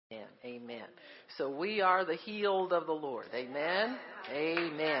So we are the healed of the Lord. Amen.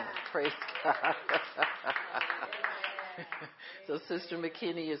 Amen. Praise God. So Sister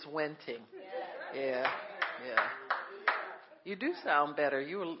McKinney is wenting. Yeah. You do sound better.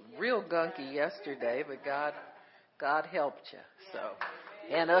 You were real gunky yesterday, but God helped you. So,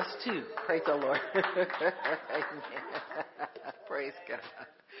 and us too. Praise the Lord. Amen. Praise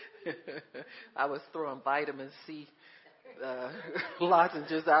God. I was throwing vitamin C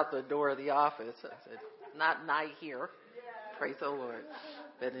lozenges out the door of the office. I said, not night here. Praise the Lord.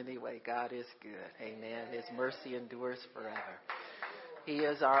 But anyway, God is good. Amen. His mercy endures forever. He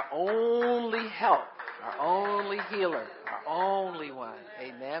is our only help, our only healer, our only one.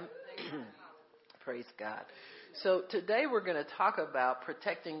 Amen. Praise God. So today we're going to talk about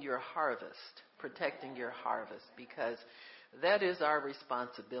protecting your harvest, because that is our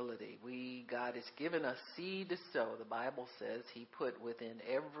responsibility. God has given us seed to sow. The Bible says He put within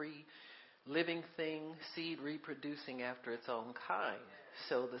every living thing seed reproducing after its own kind.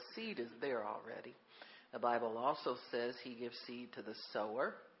 So the seed is there already. The Bible also says He gives seed to the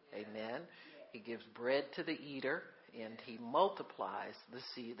sower. Amen. He gives bread to the eater, and He multiplies the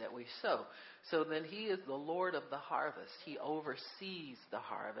seed that we sow. So then He is the Lord of the harvest. He oversees the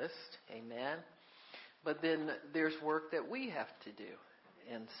harvest. Amen. But then there's work that we have to do.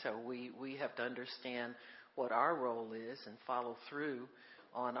 And so we have to understand what our role is and follow through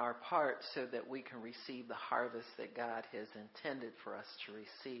on our part so that we can receive the harvest that God has intended for us to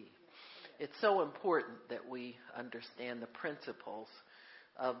receive. It's so important that we understand the principles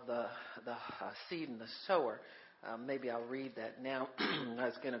of the seed and the sower. Maybe I'll read that now. I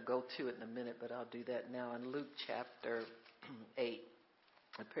was going to go to it in a minute, but I'll do that now. In Luke chapter 8,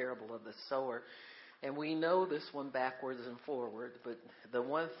 the parable of the sower. And we know this one backwards and forwards, but the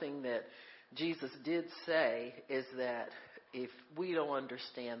one thing that Jesus did say is that if we don't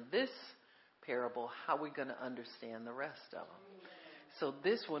understand this parable, how are we going to understand the rest of them? So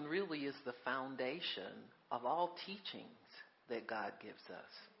this one really is the foundation of all teachings that God gives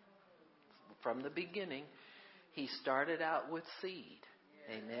us. From the beginning, He started out with seed.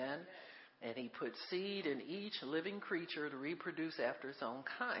 Amen. And He put seed in each living creature to reproduce after its own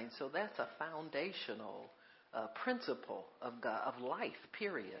kind. So that's a foundational principle of God, of life,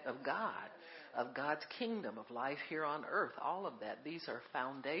 period, of God, of God's kingdom, of life here on earth. All of that. These are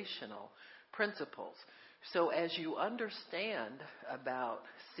foundational principles. So as you understand about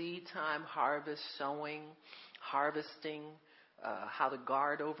seed time, harvest, sowing, harvesting, how to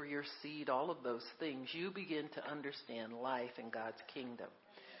guard over your seed, all of those things, you begin to understand life in God's kingdom.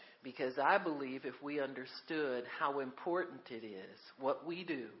 Because I believe if we understood how important it is, what we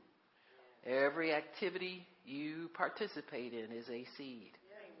do, every activity you participate in is a seed.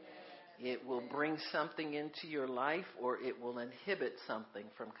 It will bring something into your life, or it will inhibit something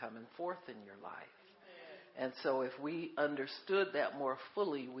from coming forth in your life. And so if we understood that more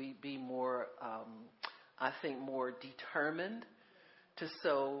fully, we'd be more, I think, more determined to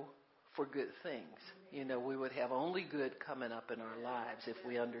sow for good things. You know, we would have only good coming up in our lives if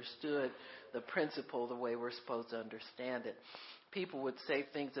we understood the principle the way we're supposed to understand it. People would say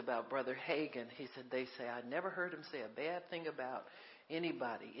things about Brother Hagin. They say, I never heard him say a bad thing about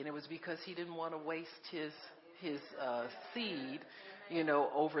anybody. And it was because he didn't want to waste his seed,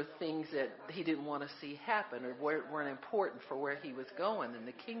 over things that he didn't want to see happen or weren't important for where he was going in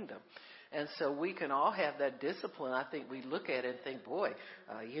the kingdom. And so we can all have that discipline. I think we look at it and think, boy,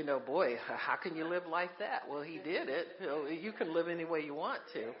 how can you live like that? Well, he did it. You can live any way you want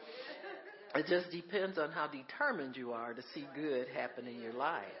to. It just depends on how determined you are to see good happen in your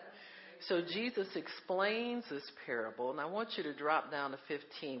life. So Jesus explains this parable, and I want you to drop down to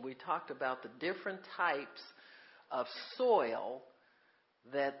 15. We talked about the different types of soil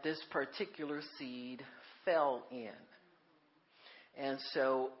that this particular seed fell in. And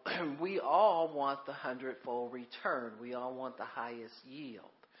so we all want the 100-fold return. We all want the highest yield.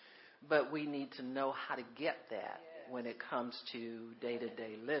 But we need to know how to get that when it comes to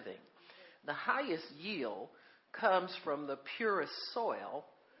day-to-day living. The highest yield comes from the purest soil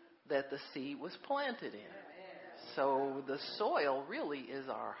that the seed was planted in. So the soil really is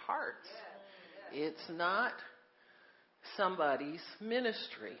our hearts. It's not somebody's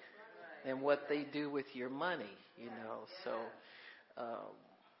ministry and what they do with your money, So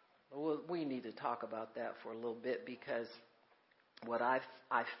we need to talk about that for a little bit, because what I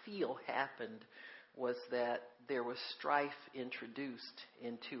feel happened was that there was strife introduced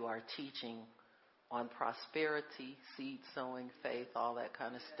into our teaching on prosperity, seed sowing, faith, all that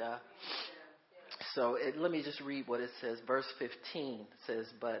kind of stuff. So let me just read what it says. Verse 15 says,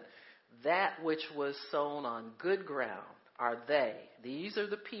 but that which was sown on good ground are these are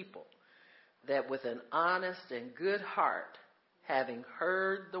the people that with an honest and good heart, having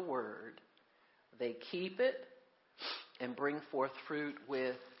heard the word, they keep it and bring forth fruit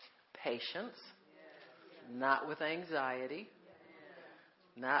with patience, not with anxiety,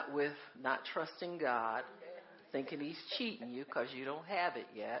 not trusting God, thinking he's cheating you because you don't have it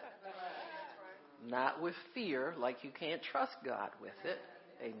yet, not with fear, like you can't trust God with it,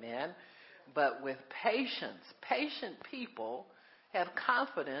 amen, but with patience. Patient people have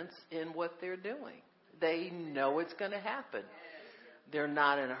confidence in what they're doing. They know it's going to happen. They're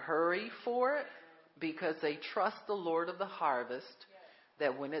not in a hurry for it because they trust the Lord of the harvest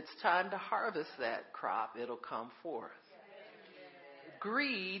that when it's time to harvest that crop, it'll come forth.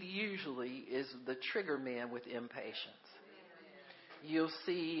 Greed usually is the trigger man with impatience. You'll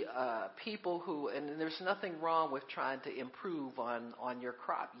see people who, and there's nothing wrong with trying to improve on your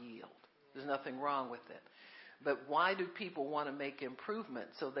crop yield. There's nothing wrong with it. But why do people want to make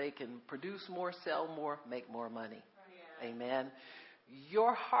improvements? So they can produce more, sell more, make more money. Amen.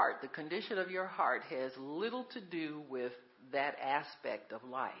 Your heart, the condition of your heart has little to do with that aspect of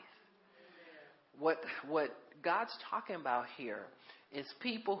life. What God's talking about here is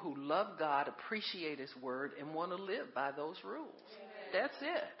people who love God, appreciate his word, and want to live by those rules. That's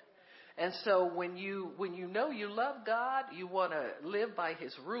it. And so when you know you love God, you want to live by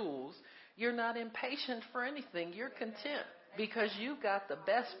his rules, you're not impatient for anything. You're content because you got the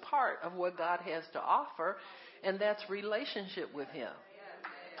best part of what God has to offer, and that's relationship with him.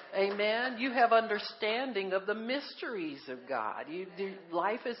 Amen. You have understanding of the mysteries of God.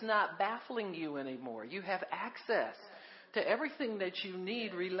 Life is not baffling you anymore. You have access to everything that you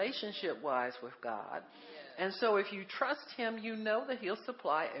need relationship-wise with God. And so if you trust him, you know that he'll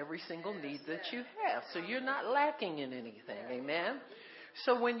supply every single need that you have. So you're not lacking in anything. Amen.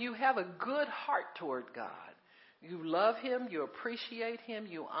 So when you have a good heart toward God, you love him, you appreciate him,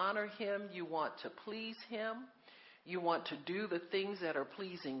 you honor him, you want to please him, you want to do the things that are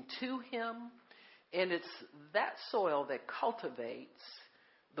pleasing to him, and it's that soil that cultivates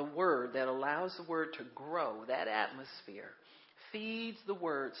the word, that allows the word to grow, that atmosphere feeds the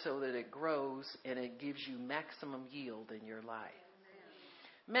word so that it grows and it gives you maximum yield in your life.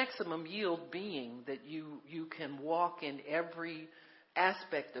 Maximum yield being that you can walk in every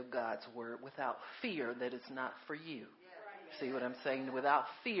aspect of God's word without fear that it's not for you. See what I'm saying? Without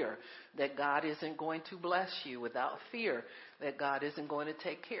fear that God isn't going to bless you. Without fear that God isn't going to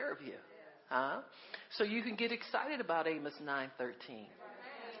take care of you. So you can get excited about Amos 9:13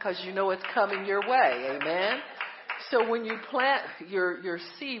 because you know it's coming your way. Amen? So when you plant your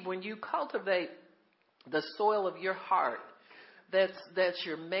seed, when you cultivate the soil of your heart, that's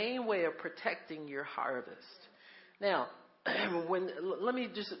your main way of protecting your harvest. Now, let me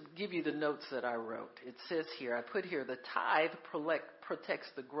just give you the notes that I wrote. It says here, I put here, the tithe protects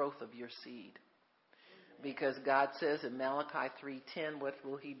the growth of your seed. Because God says in Malachi 3:10, what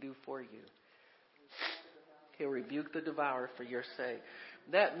will he do for you? He'll rebuke the devourer for your sake.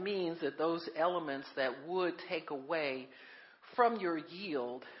 That means that those elements that would take away from your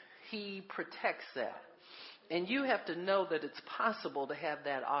yield, he protects that. And you have to know that it's possible to have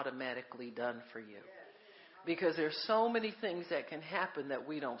that automatically done for you. Because there's so many things that can happen that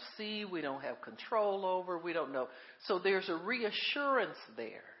we don't see, we don't have control over, we don't know. So there's a reassurance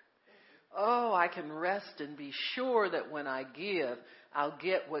there. Oh, I can rest and be sure that when I give, I'll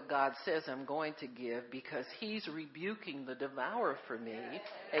get what God says I'm going to give because he's rebuking the devourer for me.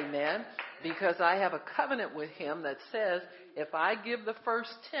 Amen. Because I have a covenant with him that says if I give the first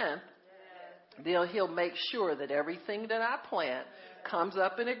 10th, then he'll make sure that everything that I plant comes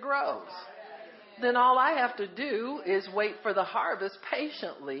up and it grows. Then all I have to do is wait for the harvest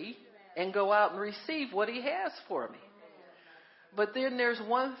patiently and go out and receive what he has for me. But then there's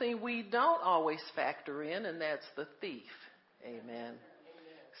one thing we don't always factor in, and that's the thief. Amen.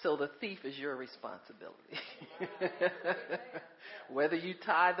 So the thief is your responsibility. Whether you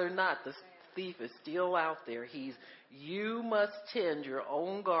tithe or not, the thief is still out there. You must tend your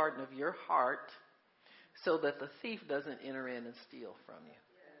own garden of your heart so that the thief doesn't enter in and steal from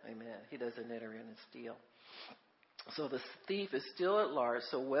you. Amen. He doesn't enter in and steal. So the thief is still at large.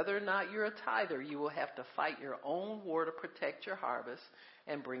 So whether or not you're a tither, you will have to fight your own war to protect your harvest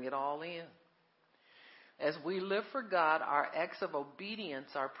and bring it all in. As we live for God, our acts of obedience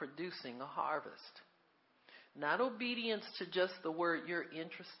are producing a harvest. Not obedience to just the word you're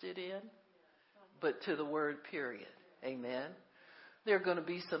interested in, but to the word period. Amen. There are going to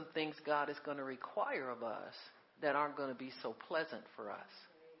be some things God is going to require of us that aren't going to be so pleasant for us.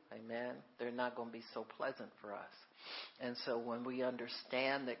 Amen. They're not going to be so pleasant for us. And so when we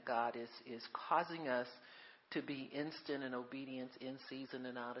understand that God is causing us to be instant in obedience in season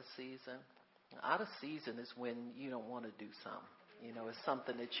and out of season, Out of season is when you don't want to do something. It's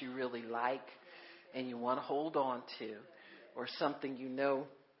something that you really like and you want to hold on to, or something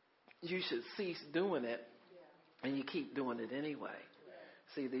you should cease doing it, and you keep doing it anyway.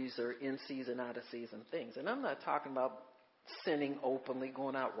 See, these are in season, out of season things. And I'm not talking about sinning openly,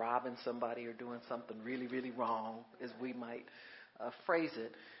 going out robbing somebody or doing something really, really wrong, as we might phrase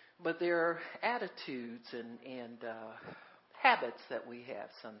it. But there are attitudes and habits that we have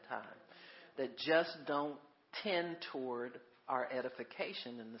sometimes that just don't tend toward our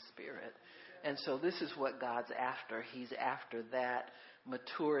edification in the Spirit. And so this is what God's after. He's after that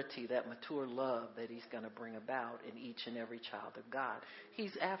maturity, that mature love that He's going to bring about in each and every child of God.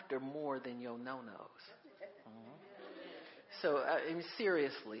 He's after more than your no-nos. So,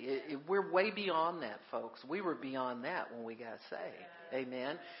 seriously, we're way beyond that, folks. We were beyond that when we got saved.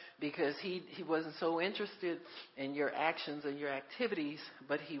 Amen? Because he wasn't so interested in your actions and your activities,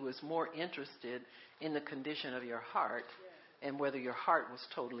 but He was more interested in the condition of your heart and whether your heart was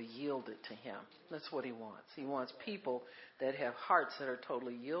totally yielded to Him. That's what He wants. He wants people that have hearts that are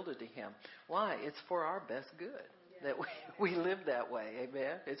totally yielded to Him. Why? It's for our best good that we live that way.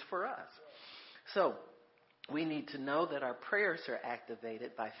 Amen? It's for us. So, we need to know that our prayers are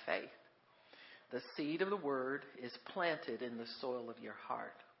activated by faith. The seed of the Word is planted in the soil of your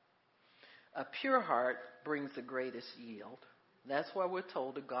heart. A pure heart brings the greatest yield. That's why we're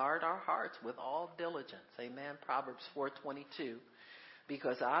told to guard our hearts with all diligence. Amen. Proverbs 4:22.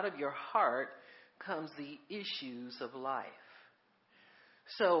 Because out of your heart comes the issues of life.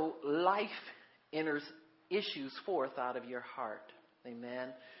 So life issues forth out of your heart. Amen.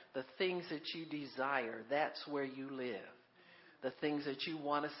 The things that you desire, that's where you live. The things that you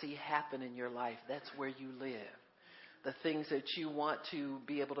want to see happen in your life, that's where you live. The things that you want to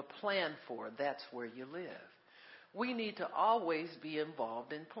be able to plan for, that's where you live. We need to always be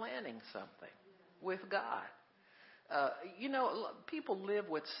involved in planning something with God. People live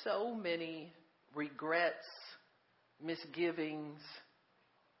with so many regrets, misgivings,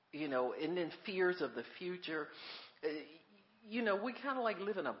 and then fears of the future. We kind of like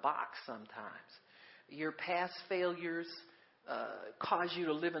live in a box sometimes. Your past failures cause you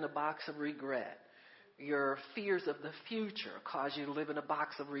to live in a box of regret. Your fears of the future cause you to live in a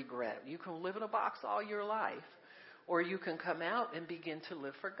box of regret. You can live in a box all your life, or you can come out and begin to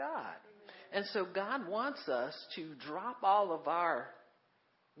live for God. And so God wants us to drop all of our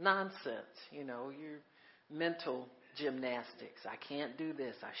nonsense, your mental gymnastics. I can't do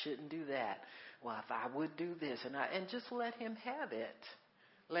this. I shouldn't do that. Well, if I would do this, and just let Him have it.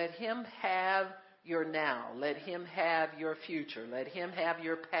 Let Him have your now. Let Him have your future. Let Him have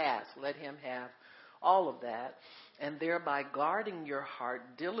your past. Let Him have all of that, and thereby guarding your heart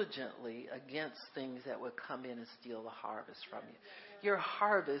diligently against things that would come in and steal the harvest from you. Your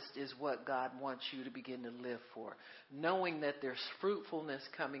harvest is what God wants you to begin to live for, knowing that there's fruitfulness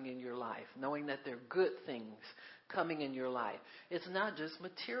coming in your life, knowing that there are good things coming in your life. It's not just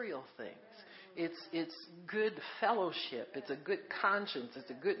material things. It's good fellowship. It's a good conscience.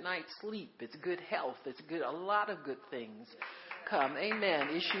 It's a good night's sleep. It's good health. It's a lot of good things come. Amen.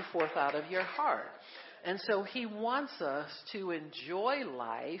 Issue forth out of your heart. And so He wants us to enjoy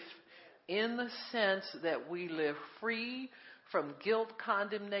life in the sense that we live free from guilt,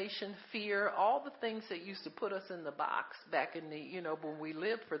 condemnation, fear, all the things that used to put us in the box back in when we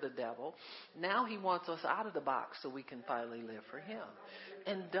lived for the devil. Now He wants us out of the box so we can finally live for Him.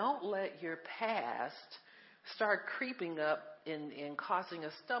 And don't let your past start creeping up and causing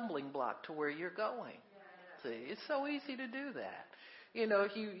a stumbling block to where you're going. See, it's so easy to do that.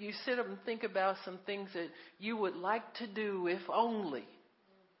 You sit up and think about some things that you would like to do if only,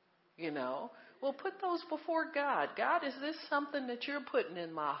 Well, put those before God. God, is this something that you're putting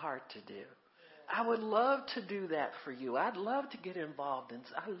in my heart to do? I would love to do that for you. I'd love to get involved in.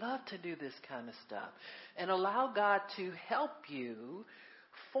 I love to do this kind of stuff. And allow God to help you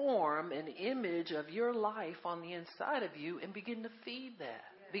form an image of your life on the inside of you and begin to feed that.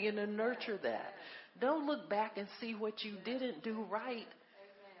 Begin to nurture that. Don't look back and see what you didn't do right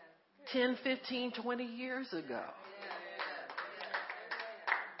 10, 15, 20 years ago.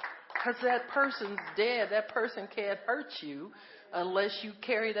 Because that person's dead. That person can't hurt you unless you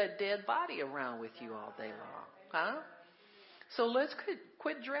carry that dead body around with you all day long. Huh? So let's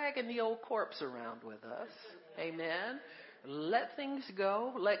quit dragging the old corpse around with us. Amen. Let things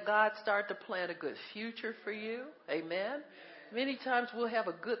go. Let God start to plan a good future for you. Amen. Many times we'll have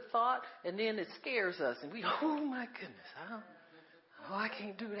a good thought and then it scares us and we go, oh my goodness, I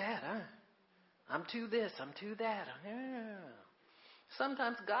can't do that. I'm too this, I'm too that.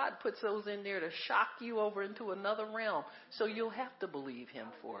 Sometimes God puts those in there to shock you over into another realm. So you'll have to believe him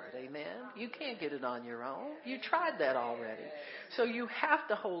for it. Amen. You can't get it on your own. You tried that already. So you have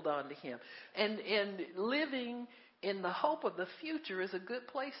to hold on to him. And living in the hope of the future is a good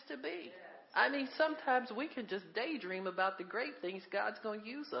place to be. I mean, sometimes we can just daydream about the great things God's going to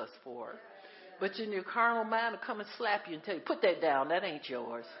use us for. But in your carnal mind will come and slap you and tell you, put that down, that ain't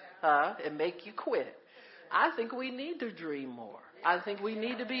yours, and make you quit. I think we need to dream more. I think we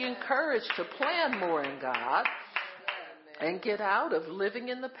need to be encouraged to plan more in God and get out of living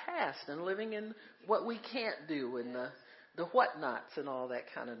in the past and living in what we can't do and the whatnots and all that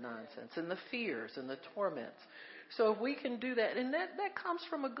kind of nonsense and the fears and the torments. So if we can do that, and that comes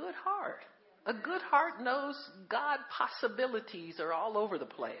from a good heart. A good heart knows God possibilities are all over the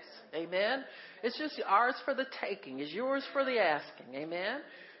place. Amen. It's just ours for the taking. It's yours for the asking. Amen.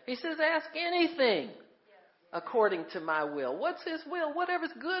 He says, ask anything according to my will. What's his will? Whatever's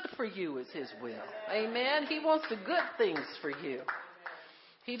good for you is his will. Amen. He wants the good things for you.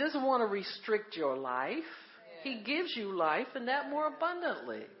 He doesn't want to restrict your life. He gives you life, and that more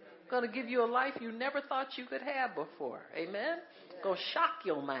abundantly. Going to give you a life you never thought you could have before. Amen. Going to shock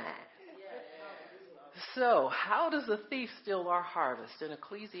your mind. So, how does the thief steal our harvest? In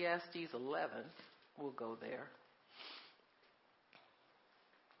Ecclesiastes 11, we'll go there.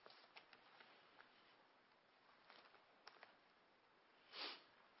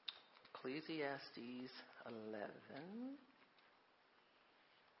 Ecclesiastes 11.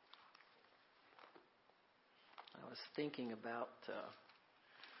 I was thinking about,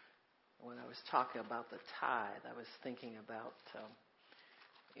 when I was talking about the tithe, I was thinking about,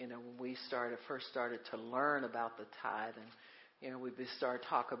 when we first started to learn about the tithe, and we started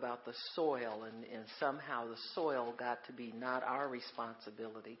talking about the soil, and somehow the soil got to be not our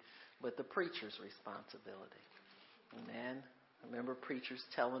responsibility, but the preacher's responsibility. Amen. I remember preachers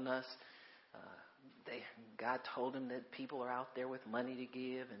telling us, God told them that people are out there with money to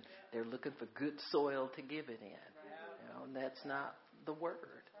give, and they're looking for good soil to give it in. And that's not the word.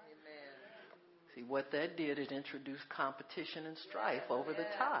 See, what that did, it introduced competition and strife over the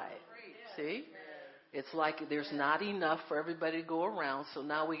tithe. See? It's like there's not enough for everybody to go around, so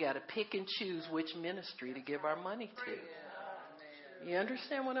now we got to pick and choose which ministry to give our money to. You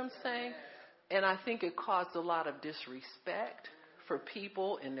understand what I'm saying? And I think it caused a lot of disrespect for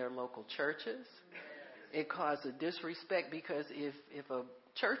people in their local churches. It caused a disrespect because if a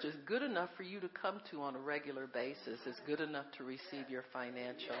church is good enough for you to come to on a regular basis, it's good enough to receive your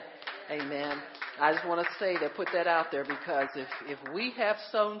financial. Amen. I just want to say that, put that out there, because if we have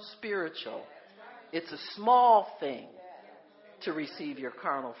sown spiritual, it's a small thing to receive your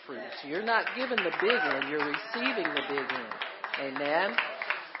carnal fruits. You're not giving the big end, you're receiving the big end. Amen.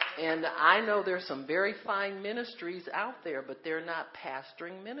 And I know there's some very fine ministries out there, but they're not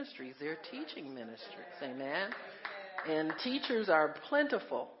pastoring ministries. They're teaching ministries. Amen. And teachers are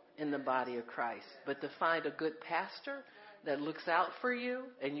plentiful in the body of Christ. But to find a good pastor that looks out for you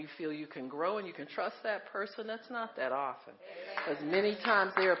and you feel you can grow and you can trust that person, that's not that often. Because many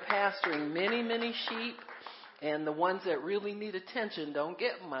times they are pastoring many, many sheep, and the ones that really need attention don't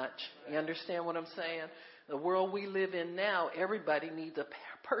get much. You understand what I'm saying? The world we live in now, everybody needs a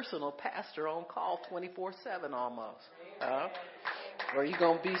personal pastor on call 24/7 almost. Or you're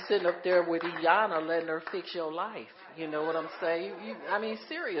going to be sitting up there with Iyanla letting her fix your life. You know what I'm saying?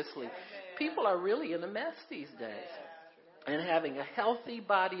 Seriously. People are really in a mess these days. And having a healthy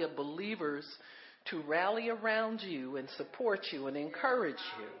body of believers to rally around you and support you and encourage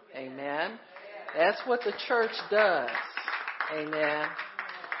you. Amen. That's what the church does. Amen.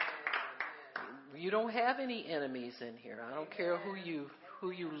 You don't have any enemies in here. I don't care who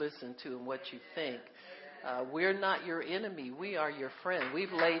you listen to and what you think. We're not your enemy. We are your friend.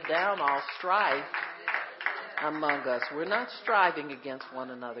 We've laid down all strife among us. We're not striving against one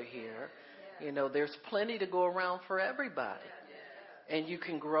another here. There's plenty to go around for everybody. And you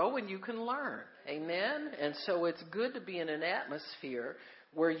can grow and you can learn. Amen? And so it's good to be in an atmosphere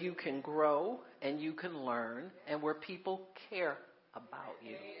where you can grow and you can learn and where people care about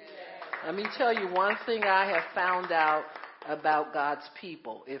you. Let me tell you one thing I have found out about God's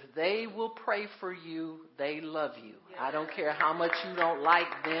people. If they will pray for you, they love you. I don't care how much you don't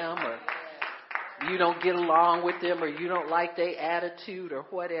like them, or you don't get along with them, or you don't like their attitude or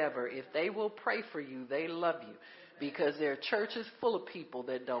whatever. If they will pray for you, they love you. Because there are churches full of people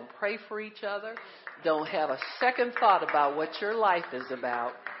that don't pray for each other, don't have a second thought about what your life is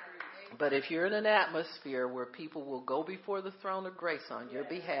about. But if you're in an atmosphere where people will go before the throne of grace on your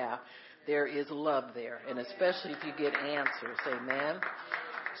behalf, there is love there, and especially if you get answers. Amen.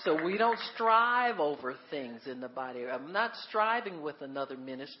 So we don't strive over things in the body. I'm not striving with another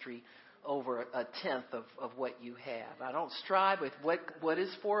ministry over a tenth of what you have. I don't strive with what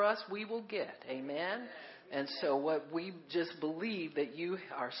is for us, we will get. Amen? And so what we just believe that you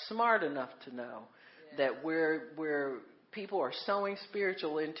are smart enough to know that where people are sowing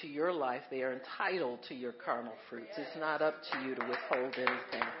spiritual into your life, they are entitled to your carnal fruits. It's not up to you to withhold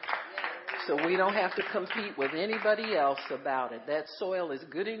anything. So we don't have to compete with anybody else about it. That soil is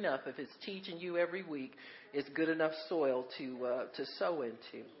good enough. If it's teaching you every week, it's good enough soil to sow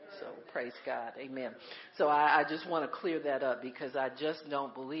into. So praise God. Amen. So I just want to clear that up because I just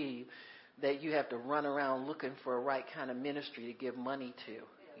don't believe that you have to run around looking for a right kind of ministry to give money to.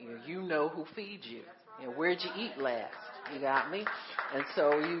 You know who feeds you. Where'd you eat last? You got me? And so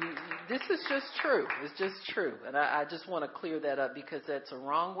this is just true. It's just true. And I just want to clear that up because that's a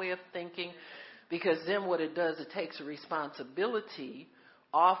wrong way of thinking. Because then what it does, it takes a responsibility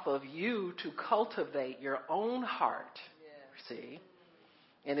off of you to cultivate your own heart. See?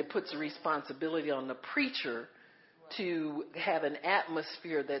 And it puts a responsibility on the preacher to have an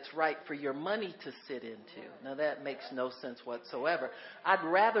atmosphere that's right for your money to sit into. Now that makes no sense whatsoever. I'd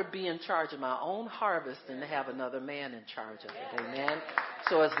rather be in charge of my own harvest than to have another man in charge of it. Amen.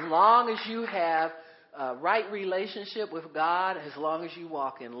 So as long as you have a right relationship with God, as long as you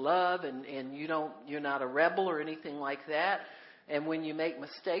walk in love and you're not a rebel or anything like that, and when you make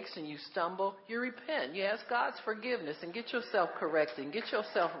mistakes and you stumble, you repent. You ask God's forgiveness and get yourself corrected and get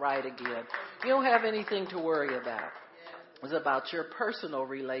yourself right again. You don't have anything to worry about. It's about your personal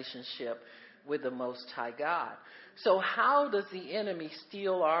relationship with the Most High God. So how does the enemy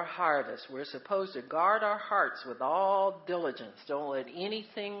steal our harvest? We're supposed to guard our hearts with all diligence. Don't let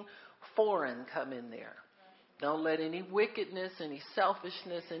anything foreign come in there. Don't let any wickedness, any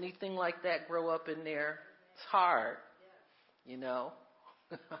selfishness, anything like that grow up in there. It's hard.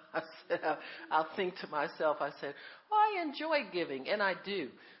 I'll think to myself, I said, I enjoy giving, and I do.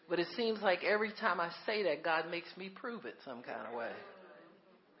 But it seems like every time I say that, God makes me prove it some kind of way.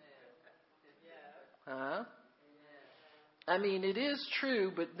 Huh? I mean, it is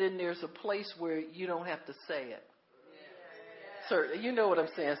true, but then there's a place where you don't have to say it. You know what I'm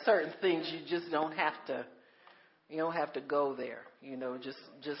saying? Certain things you just don't have to. You don't have to go there.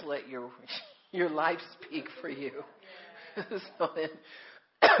 Just let your life speak for you. So then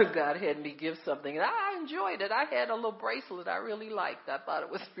God had me give something, and I enjoyed it. I had a little bracelet I really liked. I thought it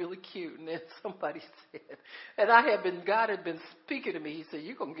was really cute, and then somebody said, and God had been speaking to me. He said,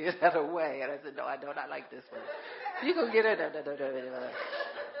 "You're gonna get that away," and I said, "No, I don't. I like this one. You're gonna get it."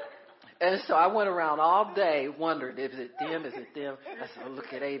 And so I went around all day wondering, is it them? Is it them? I said, "Well,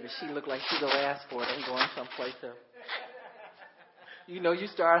 look at Ava. She looked like she's gonna ask for it. I'm going someplace else." You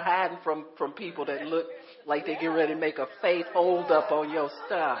start hiding from people that look like they get ready to make a faith hold up on your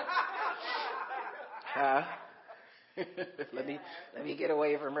stuff. Huh? Let me get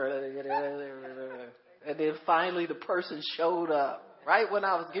away from her. And then finally the person showed up right when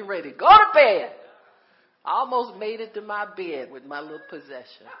I was getting ready to go to bed. I almost made it to my bed with my little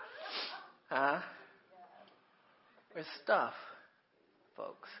possession. Huh? It's stuff,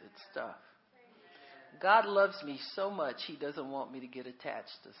 folks. It's stuff. God loves me so much, He doesn't want me to get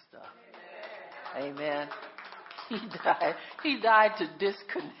attached to stuff. Amen. He died to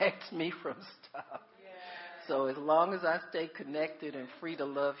disconnect me from stuff. So as long as I stay connected and free to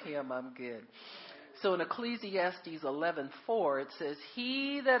love Him, I'm good. So in Ecclesiastes 11:4, it says,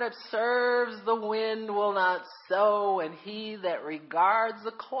 "He that observes the wind will not sow, and he that regards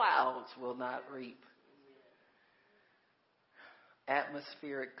the clouds will not reap."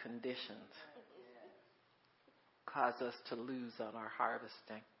 Atmospheric conditions cause us to lose on our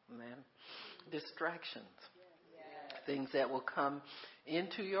harvesting. Amen. Distractions. Things that will come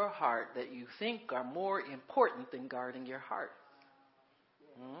into your heart that you think are more important than guarding your heart.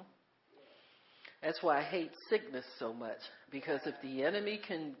 That's why I hate sickness so much. Because if the enemy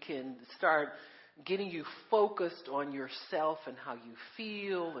can start getting you focused on yourself and how you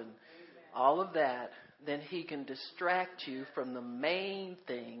feel and all of that, then he can distract you from the main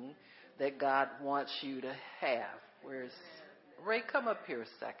thing that God wants you to have. Where's Ray? Come up here a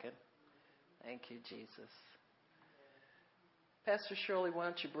second. Thank you, Jesus. Pastor Shirley, why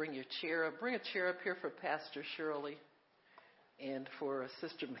don't you bring your chair up? Bring a chair up here for Pastor Shirley and for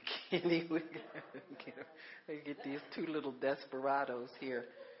Sister McKinney. We get these two little desperados here.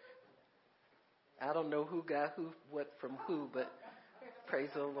 I don't know who got what from who, but praise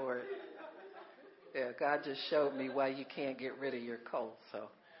the Lord. Yeah, God just showed me why you can't get rid of your cold. So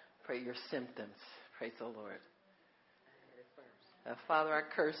pray your symptoms. Praise the Lord. Father, I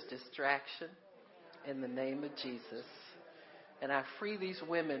curse distraction in the name of Jesus. And I free these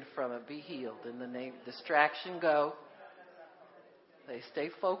women from it. Be healed in the name. Distraction go. They stay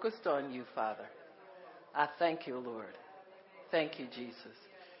focused on you, Father. I thank you, Lord. Thank you, Jesus.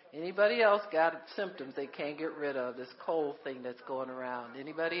 Anybody else got symptoms they can't get rid of? This cold thing that's going around.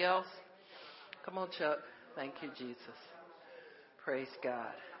 Anybody else? Come on, Chuck. Thank you, Jesus. Praise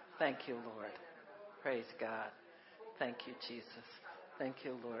God. Thank you, Lord. Praise God. Thank you, Jesus. Thank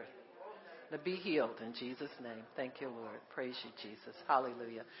you, Lord. Now be healed in Jesus' name. Thank you, Lord. Praise you, Jesus.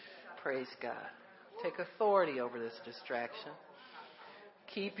 Hallelujah. Praise God. Take authority over this distraction.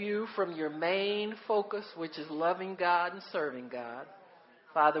 Keep you from your main focus, which is loving God and serving God.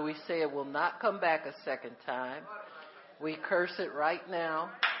 Father, we say it will not come back a second time. We curse it right now.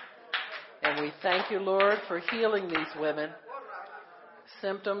 And we thank you, Lord, for healing these women.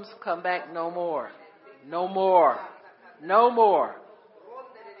 Symptoms come back no more. No more. No more.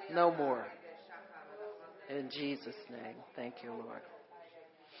 No more. In Jesus' name. Thank you, Lord.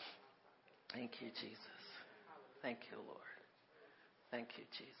 Thank you, Jesus. Thank you, Lord. Thank you,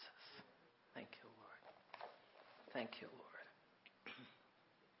 Jesus. Thank you, Lord. Thank you, Lord.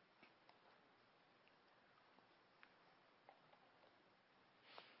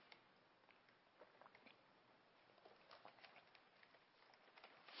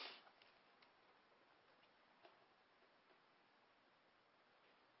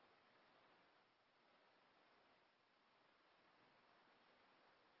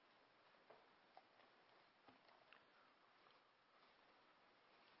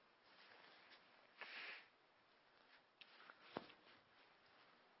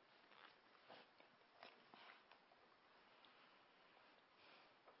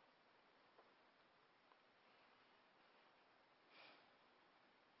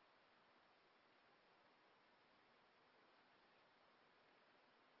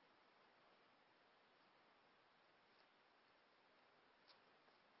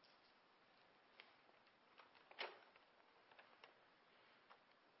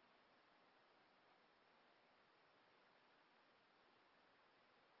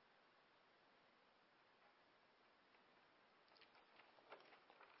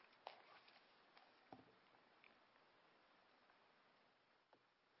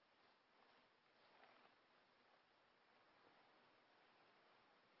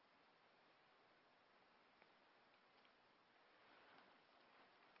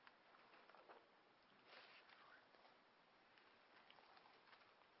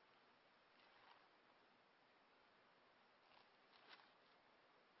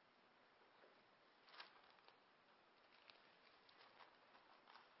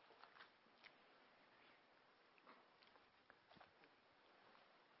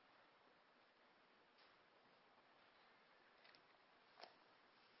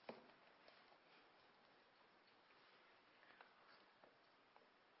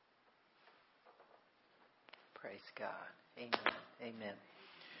 Praise God. Amen. Amen.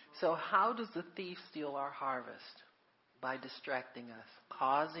 So how does the thief steal our harvest? By distracting us,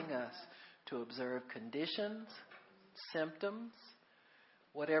 causing us to observe conditions, symptoms,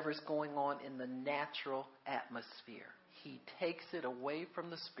 whatever's going on in the natural atmosphere. He takes it away from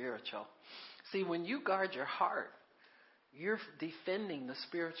the spiritual. See, when you guard your heart, you're defending the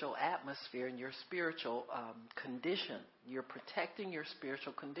spiritual atmosphere and your spiritual condition. You're protecting your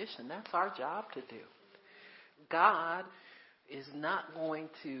spiritual condition. That's our job to do. God is not going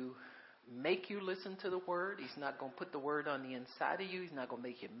to make you listen to the word. He's not going to put the word on the inside of you. He's not going to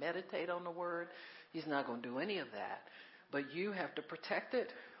make you meditate on the word. He's not going to do any of that. But you have to protect it.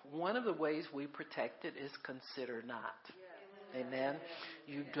 One of the ways we protect it is consider not. Amen.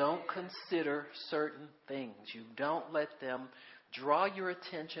 You don't consider certain things. You don't let them draw your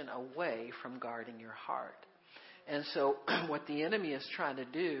attention away from guarding your heart. And so what the enemy is trying to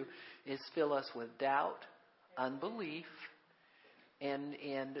do is fill us with doubt, unbelief, and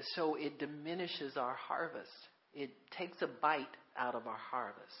so it diminishes our harvest. It takes a bite out of our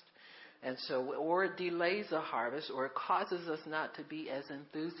harvest. And so, or it delays the harvest, or it causes us not to be as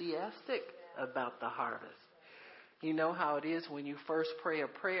enthusiastic about the harvest. You know how it is when you first pray a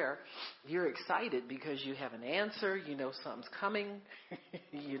prayer, you're excited because you have an answer, you know something's coming,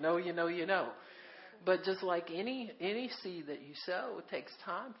 you know. But just like any seed that you sow, it takes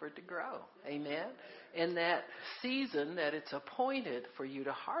time for it to grow. Amen? And that season that it's appointed for you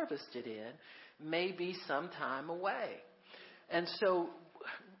to harvest it in may be some time away. And so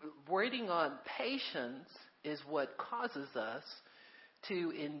waiting on patience is what causes us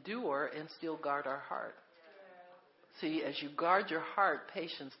to endure and still guard our heart. See, as you guard your heart,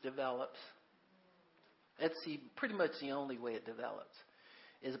 patience develops. That's pretty much the only way it develops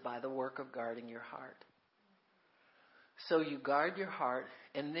is by the work of guarding your heart. So you guard your heart,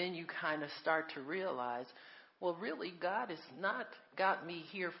 and then you kind of start to realize, well, really, God has not got me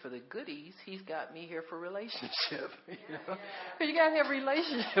here for the goodies. He's got me here for relationship. You got to have a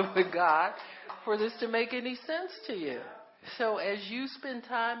relationship with God for this to make any sense to you. So as you spend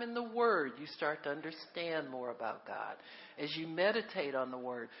time in the Word, you start to understand more about God. As you meditate on the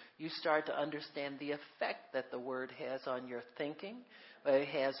Word, you start to understand the effect that the Word has on your thinking, it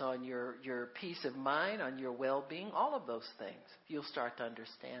has on your peace of mind, on your well-being, all of those things. You'll start to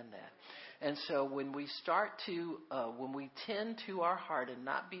understand that. And so when we when we tend to our heart and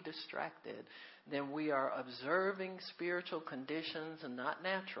not be distracted, then we are observing spiritual conditions and not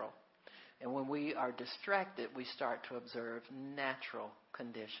natural. And when we are distracted, we start to observe natural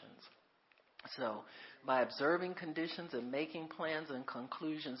conditions. So by observing conditions and making plans and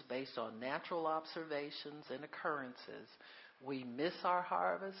conclusions based on natural observations and occurrences, we miss our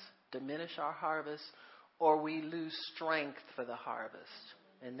harvest, diminish our harvest, or we lose strength for the harvest.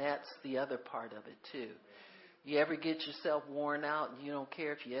 And that's the other part of it too. You ever get yourself worn out and you don't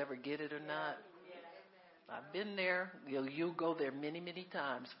care if you ever get it or not? I've been there. You'll go there many, many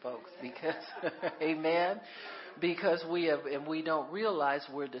times, folks, because, amen, because we don't realize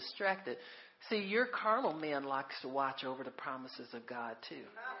we're distracted. See, your carnal man likes to watch over the promises of God, too.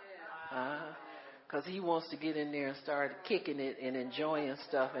 Because he wants to get in there and start kicking it and enjoying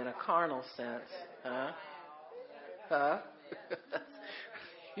stuff in a carnal sense.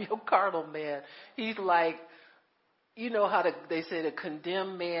 Your carnal man, he's like, you know how they say the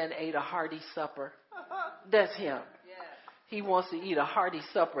condemned man ate a hearty supper? That's him. He wants to eat a hearty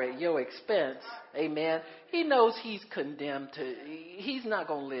supper at your expense. Amen. He knows he's condemned he's not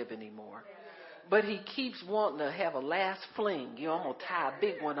going to live anymore. But he keeps wanting to have a last fling. I'm going to tie a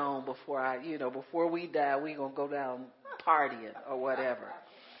big one on before we die, we're going to go down partying or whatever.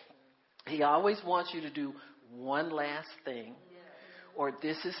 He always wants you to do one last thing. Or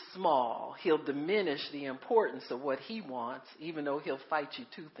this is small. He'll diminish the importance of what he wants, even though he'll fight you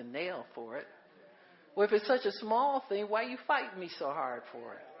tooth and nail for it. Well, if it's such a small thing, why are you fighting me so hard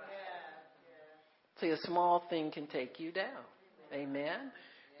for it? See, a small thing can take you down. Amen?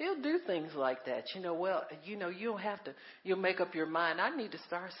 He'll do things like that. You don't have to, you'll make up your mind, I need to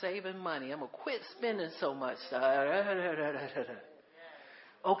start saving money. I'm going to quit spending so much.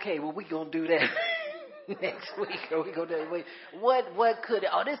 Okay, well, we're going to do that next week. Or we go to wait. What could,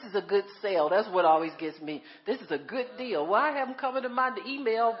 this is a good sale. That's what always gets me. This is a good deal. Well, I have them coming to my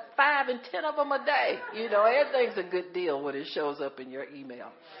email 5 and 10 of them a day. Everything's a good deal when it shows up in your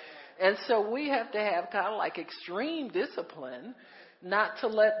email. And so we have to have kind of like extreme discipline not to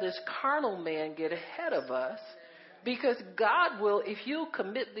let this carnal man get ahead of us, because God will, if you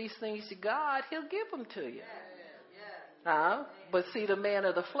commit these things to God, he'll give them to you. But see, the man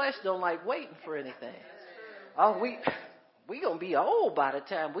of the flesh don't like waiting for anything. Oh, we gonna be old by the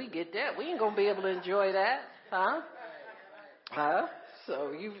time we get that. We ain't gonna be able to enjoy that,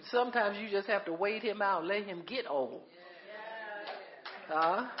 So sometimes you just have to wait him out, let him get old,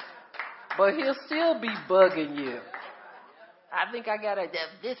 But he'll still be bugging you. I think I gotta.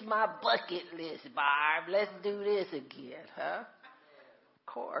 This is my bucket list, Barb. Let's do this again, Of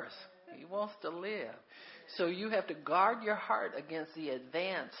course, he wants to live. So you have to guard your heart against the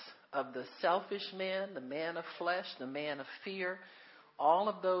advance of the selfish man, the man of flesh, the man of fear. All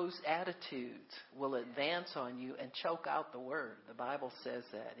of those attitudes will advance on you and choke out the word. The Bible says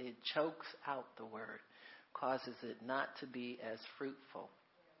that. It chokes out the word, causes it not to be as fruitful.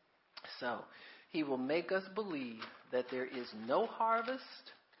 So he will make us believe that there is no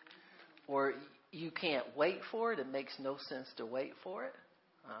harvest, or you can't wait for it. It makes no sense to wait for it.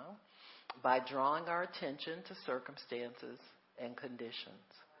 By drawing our attention to circumstances and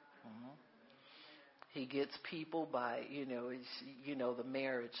conditions. He gets people by, the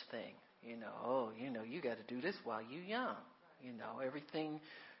marriage thing. You got to do this while you're young.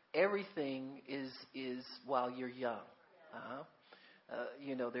 Everything is while you're young.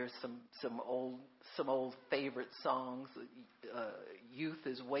 There's some old favorite songs. Youth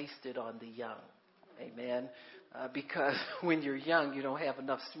is wasted on the young. Amen. Because when you're young, you don't have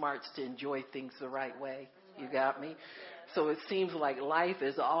enough smarts to enjoy things the right way. You got me? So it seems like life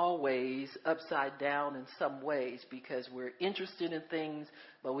is always upside down in some ways, because we're interested in things,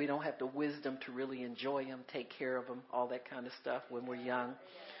 but we don't have the wisdom to really enjoy them, take care of them, all that kind of stuff when we're young.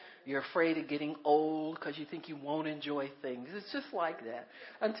 You're afraid of getting old because you think you won't enjoy things. It's just like that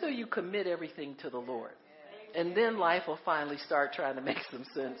until you commit everything to the Lord. And then life will finally start trying to make some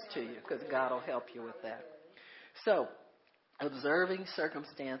sense to you, because God will help you with that. So, observing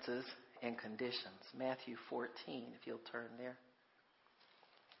circumstances and conditions. Matthew 14, if you'll turn there.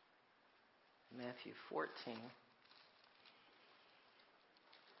 Matthew 14.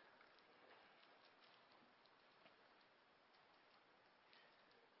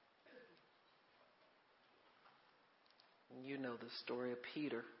 you know the story of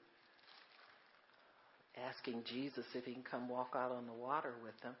Peter asking Jesus if he can come walk out on the water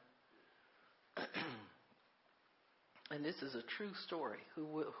with them. And this is a true story.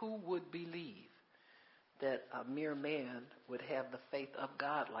 Who would believe that a mere man would have the faith of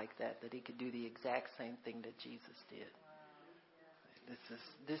God like that he could do the exact same thing that Jesus did?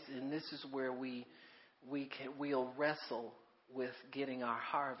 This is where we'll wrestle with getting our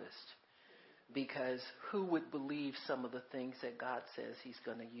harvest, because who would believe some of the things that God says he's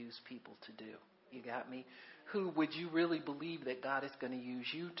going to use people to do? You got me? Who would you really believe that God is going to use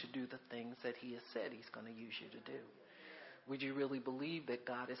you to do the things that he has said he's going to use you to do? Would you really believe that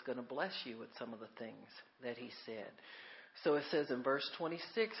God is going to bless you with some of the things that he said? So it says in verse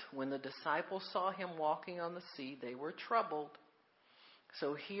 26, when the disciples saw him walking on the sea, they were troubled.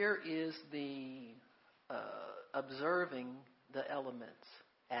 So here is the observing the elements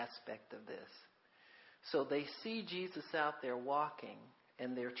aspect of this. So they see Jesus out there walking,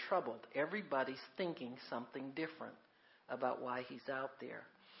 and they're troubled. Everybody's thinking something different about why he's out there.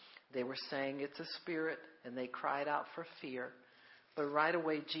 They were saying it's a spirit, and they cried out for fear. But right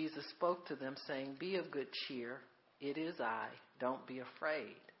away, Jesus spoke to them, saying, "Be of good cheer. It is I. Don't be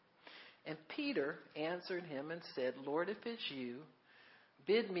afraid." And Peter answered him and said, "Lord, if it's you,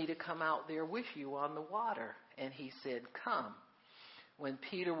 bid me to come out there with you on the water." And he said, "Come." When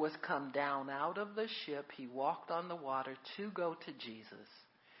Peter was come down out of the ship, he walked on the water to go to Jesus.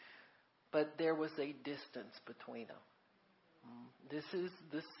 But there was a distance between them. This is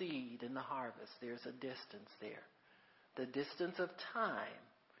the seed and the harvest. There's a distance there. The distance of time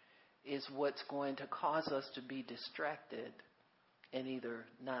is what's going to cause us to be distracted and either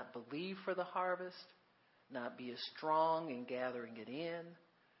not believe for the harvest, not be as strong in gathering it in,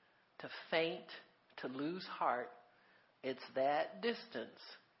 to faint, to lose heart. It's that distance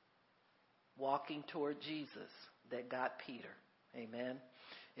walking toward Jesus that got Peter. Amen.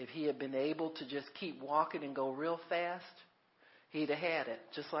 If he had been able to just keep walking and go real fast, he'd have had it,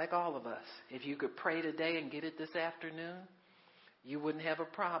 just like all of us. If you could pray today and get it this afternoon, you wouldn't have a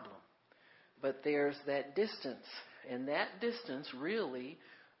problem. But there's that distance, and that distance really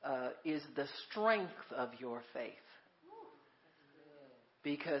is the strength of your faith.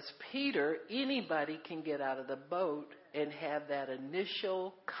 Because Peter, anybody can get out of the boat and have that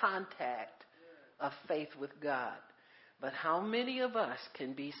initial contact of faith with God. But how many of us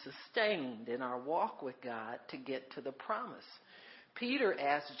can be sustained in our walk with God to get to the promise? Peter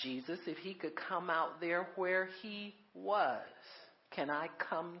asked Jesus if he could come out there where he was. Can I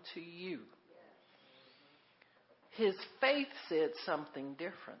come to you? His faith said something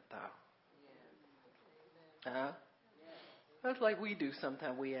different, though. That's like we do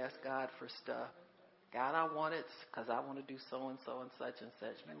sometimes. We ask God for stuff. God, I want it because I want to do so and so and such and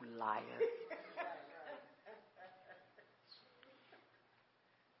such. You liar.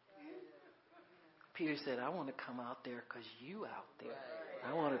 Peter said, I want to come out there because you out there.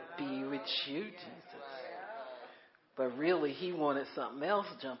 I want to be with you, Jesus. But really, he wanted something else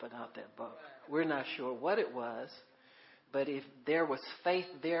jumping out that boat. We're not sure what it was. But if there was faith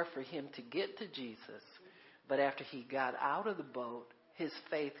there for him to get to Jesus, but after he got out of the boat, his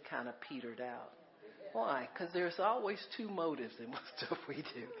faith kind of petered out. Why? Because there's always two motives in what stuff we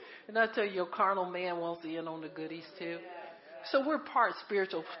do. And I tell you, your carnal man wants in on the goodies too. So we're part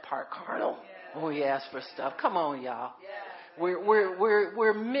spiritual, part carnal when we ask for stuff. Come on, y'all.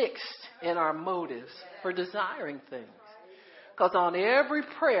 We're mixed in our motives for desiring things. Because on every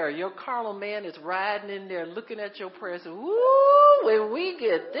prayer, your carnal man is riding in there looking at your prayer and saying, "Ooh, when we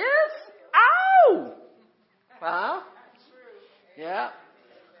get this, ow!" Huh? Yeah.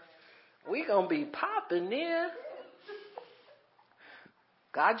 We gonna be popping in.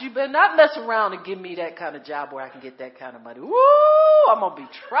 God, you better not mess around and give me that kind of job where I can get that kind of money. Woo! I'm gonna be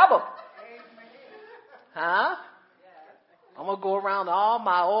trouble. Huh? I'm gonna go around to all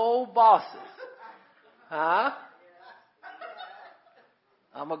my old bosses. Huh?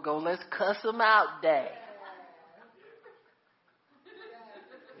 I'm gonna go, let's cuss them out day.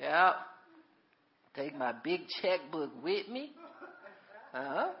 Yeah. Take my big checkbook with me.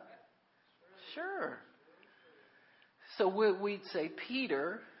 Huh? Sure. So we'd say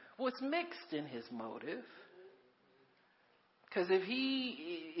Peter was mixed in his motive. Because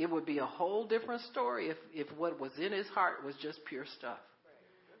it would be a whole different story if what was in his heart was just pure stuff.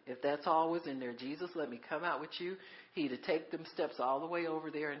 If that's all was in there, Jesus, let me come out with you. He'd have taken them steps all the way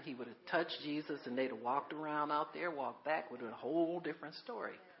over there, and he would have touched Jesus, and they'd have walked around out there, walked back, would have been a whole different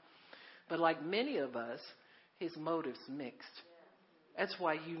story. But like many of us, his motives mixed. That's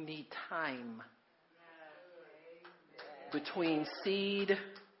why you need time between seed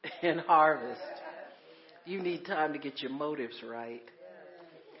and harvest. You need time to get your motives right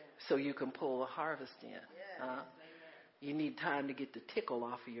so you can pull the harvest in. You need time to get the tickle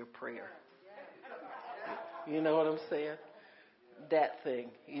off of your prayer. You know what I'm saying? That thing.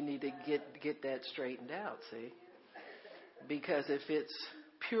 You need to get that straightened out, see? Because if it's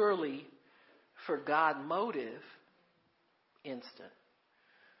purely for God motive, instant.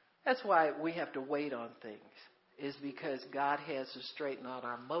 That's why we have to wait on things, is because God has to straighten out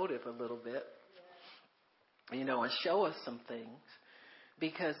our motive a little bit, and show us some things,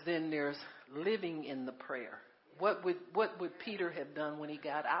 because then there's living in the prayer. What would Peter have done when he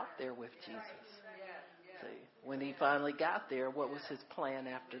got out there with Jesus? See, when he finally got there, what was his plan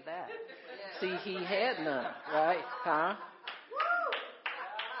after that? See, he had none, right? Huh?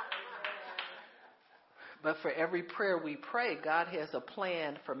 But for every prayer we pray, God has a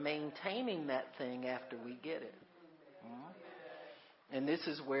plan for maintaining that thing after we get it. And this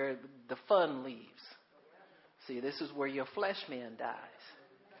is where the fun leaves. See, this is where your flesh man dies.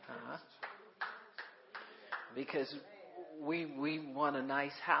 Because we want a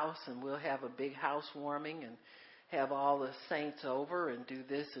nice house, and we'll have a big housewarming and have all the saints over and do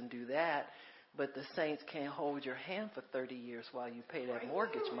this and do that. But the saints can't hold your hand for 30 years while you pay that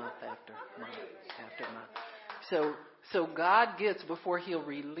mortgage month after month after month. So God gets, before he'll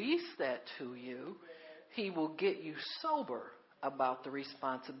release that to you, he will get you sober about the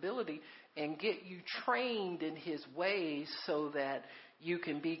responsibility and get you trained in his ways so that you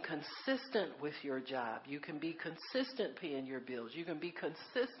can be consistent with your job. You can be consistent paying your bills. You can be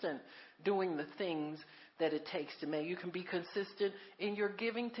consistent doing the things that it takes to make. You can be consistent in your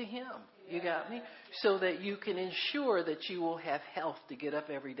giving to him. You got me? So that you can ensure that you will have health to get up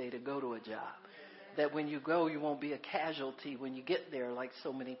every day to go to a job. That when you go, you won't be a casualty when you get there, like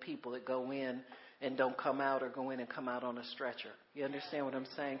so many people that go in and don't come out, or go in and come out on a stretcher. You understand what I'm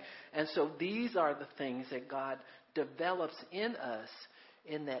saying? And so these are the things that God develops in us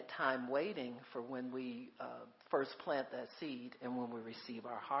in that time waiting for when we first plant that seed and when we receive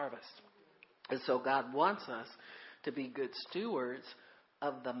our harvest. And so God wants us to be good stewards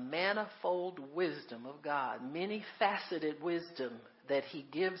of the manifold wisdom of God, many faceted wisdom that he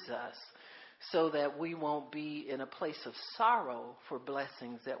gives us, so that we won't be in a place of sorrow for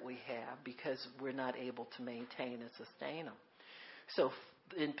blessings that we have because we're not able to maintain and sustain them. So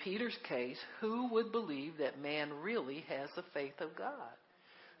in Peter's case, who would believe that man really has the faith of God?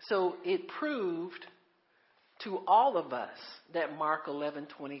 So it proved to all of us that Mark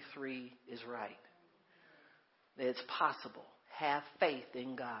 11:23 is right. It's possible. Have faith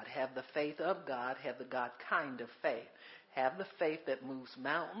in God. Have the faith of God. Have the God kind of faith. Have the faith that moves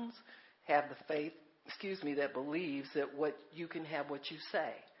mountains. Have the faith, that believes that what you can have what you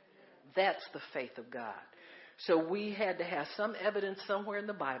say. That's the faith of God. So we had to have some evidence somewhere in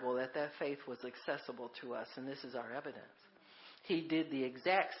the Bible that faith was accessible to us, and this is our evidence. He did the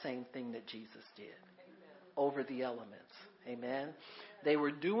exact same thing that Jesus did over the elements. Amen. They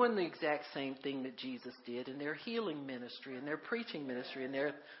were doing the exact same thing that Jesus did in their healing ministry, in their preaching ministry, in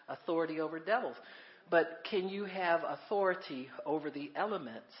their authority over devils. But can you have authority over the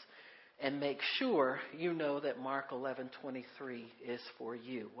elements and make sure you know that Mark 11:23 is for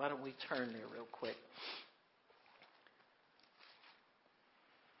you? Why don't we turn there real quick?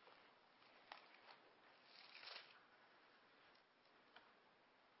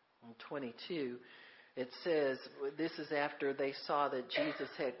 In 22, it says, this is after they saw that Jesus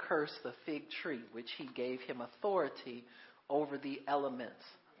had cursed the fig tree, which he gave him authority over the elements,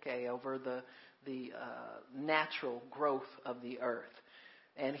 over the natural growth of the earth.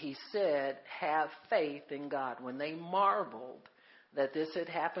 And he said, have faith in God. When they marveled that this had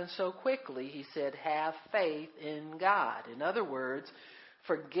happened so quickly, he said, have faith in God. In other words,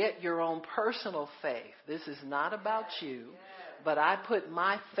 forget your own personal faith. This is not about you, but I put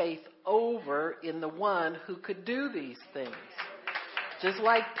my faith over in the one who could do these things. Just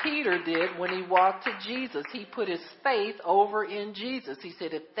like Peter did when he walked to Jesus. He put his faith over in Jesus. He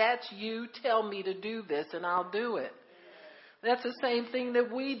said, if that's you, tell me to do this and I'll do it. That's the same thing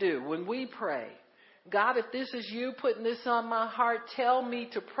that we do when we pray. God, if this is you putting this on my heart, tell me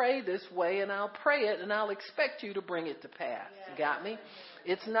to pray this way and I'll pray it and I'll expect you to bring it to pass. You got me?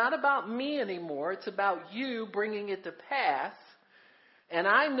 It's not about me anymore. It's about you bringing it to pass. And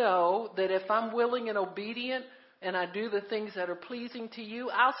I know that if I'm willing and obedient and I do the things that are pleasing to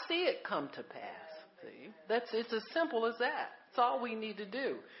you, I'll see it come to pass. See? It's as simple as that. That's all we need to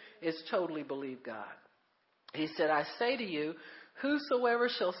do is totally believe God. He said, I say to you, whosoever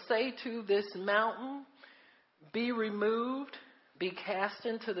shall say to this mountain, be removed, be cast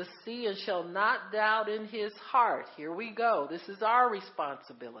into the sea, and shall not doubt in his heart. Here we go. This is our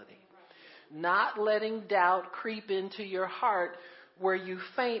responsibility. not letting doubt creep into your heart where you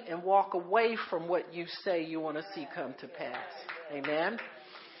faint and walk away from what you say you want to see come to pass. Amen?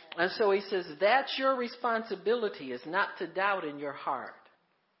 And so he says, that's your responsibility, is not to doubt in your heart.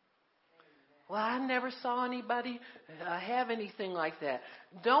 Well, I never saw anybody have anything like that.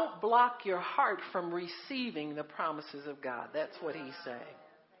 Don't block your heart from receiving the promises of God. That's what he's saying.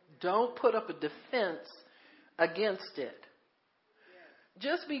 Don't put up a defense against it.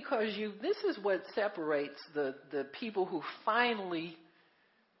 Just because this is what separates the people who finally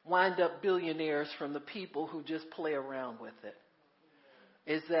wind up billionaires from the people who just play around with it,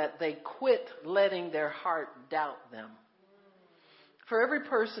 is that they quit letting their heart doubt them. For every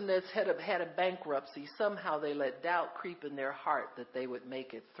person that's had a bankruptcy, somehow they let doubt creep in their heart that they would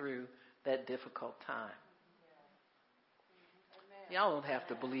make it through that difficult time. Y'all don't have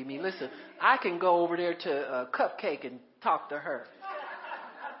to believe me. Listen, I can go over there to Cupcake and talk to her.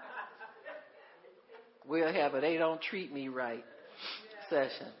 We'll have a "they don't treat me right"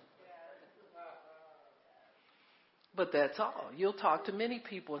 session. But that's all. You'll talk to many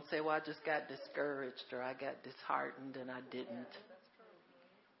people and say, well, I just got discouraged, or I got disheartened and I didn't.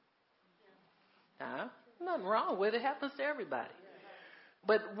 Nothing wrong with it. It happens to everybody.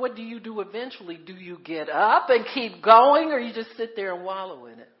 But what do you do eventually? Do you get up and keep going, or you just sit there and wallow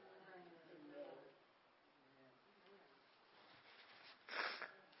in it?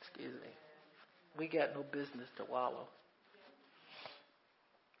 Excuse me. We got no business to wallow.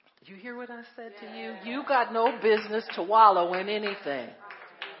 You hear what I said to you? You got no business to wallow in anything.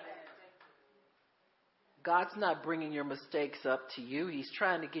 God's not bringing your mistakes up to you. He's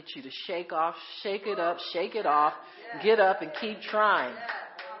trying to get you to shake it up, shake it off, get up and keep trying.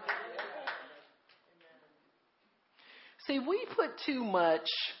 See, we put too much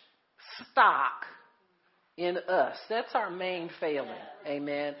stock in us. That's our main failing.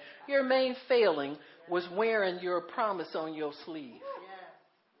 Amen. Your main failing was wearing your promise on your sleeve.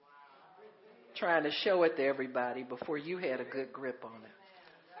 Trying to show it to everybody before you had a good grip on it.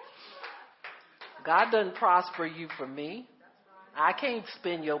 God doesn't prosper you for me. I can't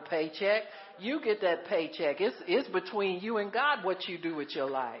spend your paycheck. You get that paycheck. It's between you and God what you do with your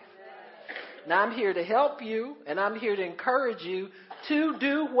life. Now I'm here to help you, and I'm here to encourage you to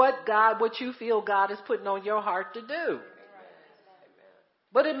do what you feel God is putting on your heart to do.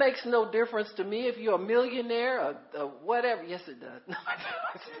 But it makes no difference to me if you're a millionaire or whatever. Yes, it does. No,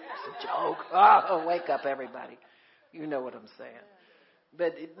 it's a joke. Oh, wake up, everybody. You know what I'm saying.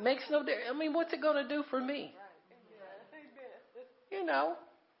 But it makes no difference. I mean, what's it going to do for me? You know.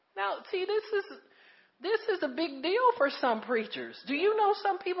 Now, see, this is a big deal for some preachers. Do you know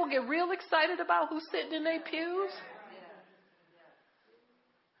some people get real excited about who's sitting in their pews?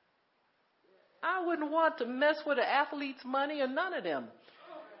 I wouldn't want to mess with an athlete's money or none of them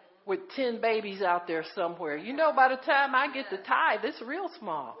with 10 babies out there somewhere. You know, by the time I get the tithe, it's real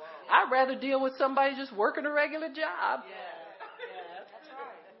small. I'd rather deal with somebody just working a regular job.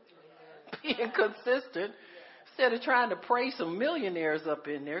 Being consistent instead of trying to pray some millionaires up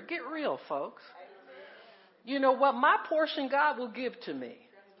in there. Get real, folks. You know what? My portion God will give to me.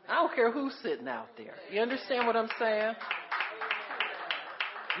 I don't care who's sitting out there. You understand what I'm saying?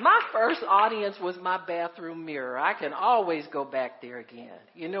 My first audience was my bathroom mirror. I can always go back there again.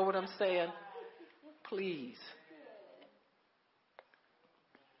 You know what I'm saying? Please.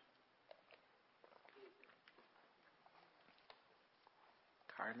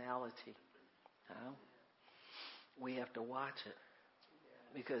 Carnality. We have to watch it.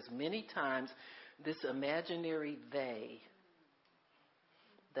 Because many times this imaginary they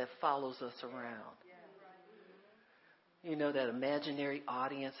that follows us around, you know, that imaginary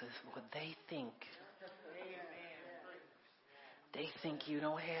audience is what they think. They think you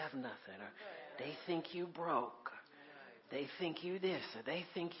don't have nothing, or they think you broke. They think you this, or they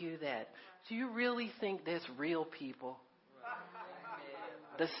think you that. Do you really think that's real people?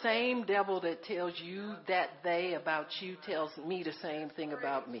 The same devil that tells you that they about you tells me the same thing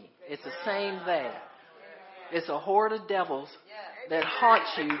about me. It's the same they. It's a horde of devils that haunt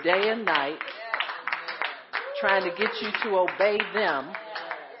you day and night, trying to get you to obey them.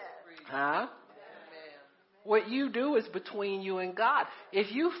 What you do is between you and God.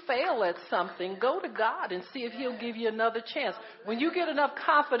 If you fail at something, go to God and see if He'll give you another chance. When you get enough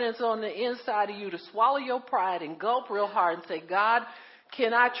confidence on the inside of you to swallow your pride and gulp real hard and say, God,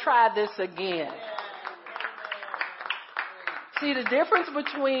 can I try this again? See, the difference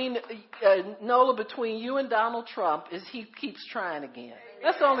between, Nola, between you and Donald Trump is he keeps trying again.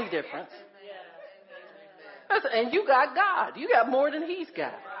 That's the only difference. And you got God. You got more than he's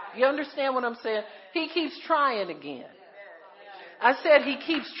got. You understand what I'm saying? He keeps trying again. I said he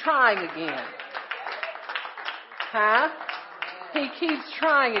keeps trying again. Huh? He keeps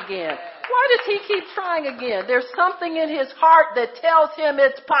trying again. Why does he keep trying again? There's something in his heart that tells him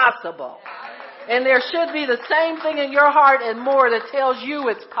it's possible. And there should be the same thing in your heart and more that tells you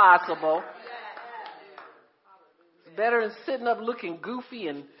it's possible. It's better than sitting up looking goofy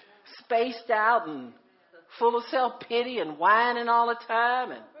and spaced out and full of self-pity and whining all the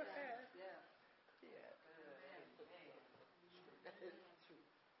time. And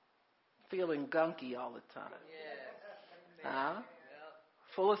feeling gunky all the time. Huh?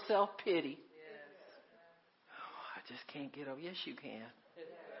 Full of self-pity. Oh, I just can't get over. Yes, you can.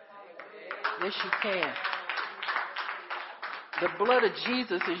 Yes, you can. The blood of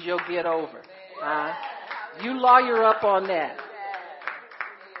Jesus is your get over. Huh? You lawyer up on that.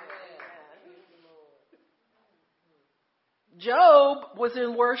 Job was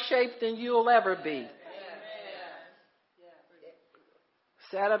in worse shape than you'll ever be.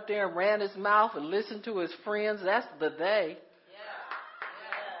 Sat up there and ran his mouth and listened to his friends. That's the day.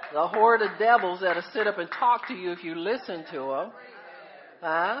 The horde of devils that'll sit up and talk to you if you listen to them.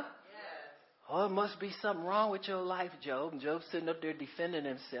 Huh? Oh, it must be something wrong with your life, Job. And Job's sitting up there defending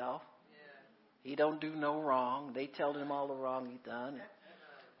himself. He don't do no wrong. They tell him all the wrong he done.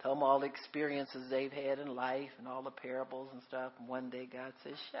 Tell them all the experiences they've had in life and all the parables and stuff. And one day God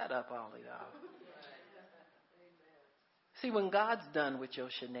says, shut up, all of y'all. See, when God's done with your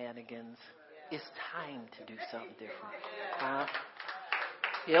shenanigans, it's time to do something different. Huh?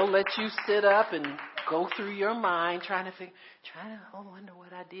 He'll let you sit up and go through your mind trying to wonder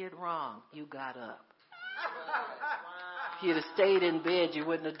what I did wrong. You got up. If you'd have stayed in bed, you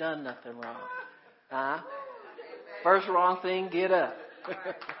wouldn't have done nothing wrong. Huh? First wrong thing, get up.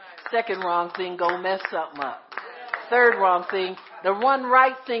 Second wrong thing, go mess something up. Third wrong thing, the one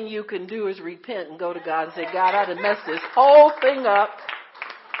right thing you can do is repent and go to God and say, God, I done messed this whole thing up.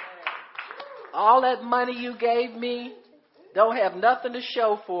 All that money you gave me, don't have nothing to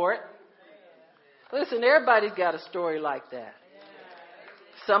show for it. Listen, everybody's got a story like that.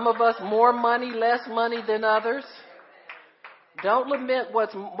 Some of us more money, less money than others. Don't lament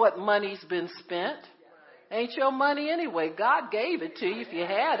what money's been spent. Ain't your money anyway. God gave it to you if you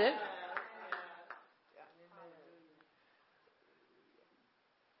had it.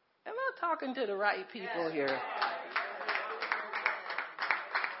 Am I talking to the right people here?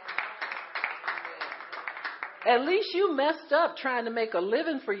 At least you messed up trying to make a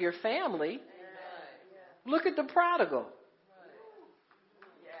living for your family. Look at the prodigal.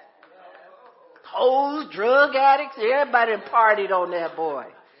 Hoes, drug addicts, everybody partied on that boy.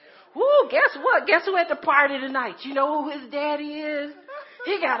 Woo, guess what? Guess who at the party tonight? You know who his daddy is?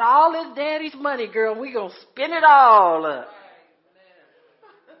 He got all his daddy's money, girl. We gonna spend it all up.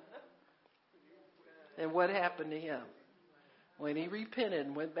 And what happened to him? When he repented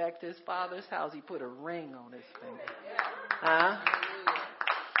and went back to his father's house, he put a ring on his finger. Huh?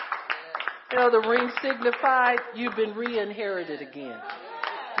 You know, the ring signified you've been re-inherited again.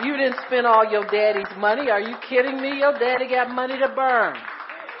 You didn't spend all your daddy's money. Are you kidding me? Your daddy got money to burn.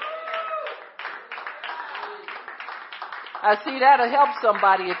 I see that'll help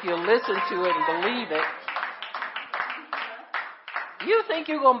somebody if you listen to it and believe it. You think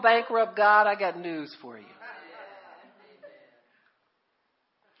you're going to bankrupt God? I got news for you.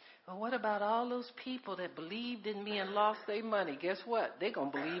 Well, what about all those people that believed in me and lost their money? Guess what? They're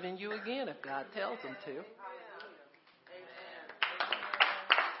going to believe in you again if God tells them to.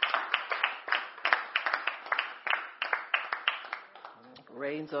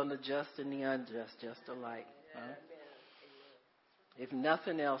 Rains on the just and the unjust, just alike. Huh? If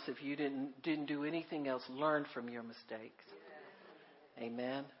nothing else, if you didn't do anything else, learn from your mistakes.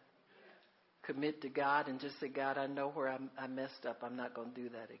 Amen. Commit to God and just say, God, I know where I messed up. I'm not going to do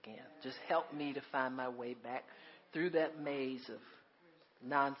that again. Just help me to find my way back through that maze of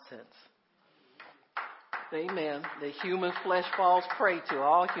nonsense. Amen. The human flesh falls prey to.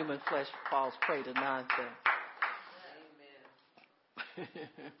 All human flesh falls prey to nonsense. Amen.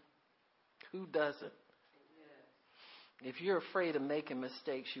 Who doesn't? If you're afraid of making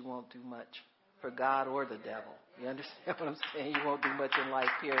mistakes, you won't do much for God or the devil. You understand what I'm saying? You won't do much in life,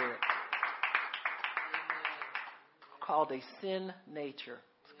 period. It's called a sin nature.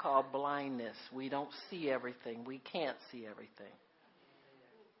 It's called blindness. We don't see everything. We can't see everything.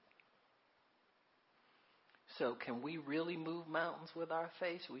 So can we really move mountains with our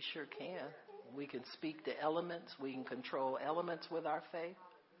faith? We sure can. We can speak to elements. We can control elements with our faith.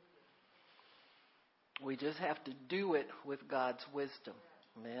 We just have to do it with God's wisdom.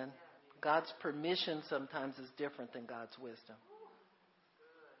 Amen. God's permission sometimes is different than God's wisdom.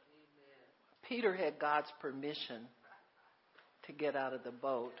 Peter had God's permission to to get out of the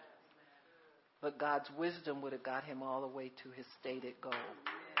boat. But God's wisdom would have got him all the way to his stated goal.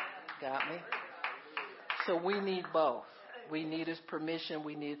 Got me? So we need both. We need his permission.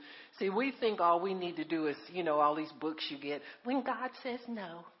 We think all we need to do is, all these books you get. When God says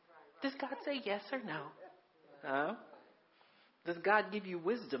no, does God say yes or no? Huh? Does God give you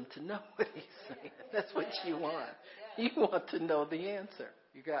wisdom to know what he's saying? That's what you want. You want to know the answer.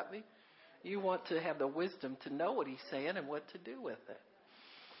 You got me? You want to have the wisdom to know what he's saying and what to do with it.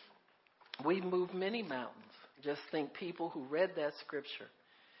 We've moved many mountains. Just think people who read that scripture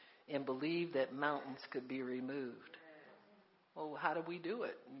and believed that mountains could be removed. Well, how do we do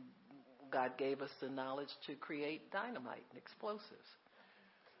it? God gave us the knowledge to create dynamite and explosives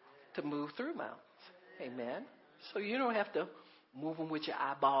to move through mountains. Amen. So you don't have to move them with your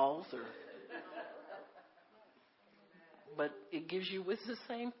eyeballs, but it gives you the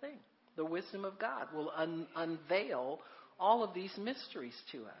same thing. The wisdom of God will unveil all of these mysteries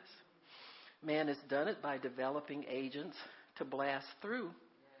to us. Man has done it by developing agents to blast through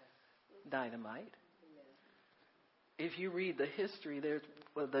dynamite. If you read the history, there's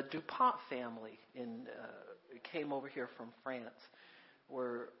the DuPont family came over here from France,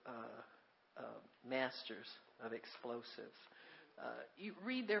 were masters of explosives. You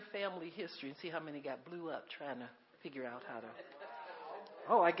read their family history and see how many got blew up trying to figure out how to.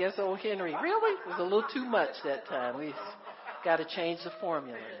 Oh, I guess old Henry. Really? It was a little too much that time. We got to change the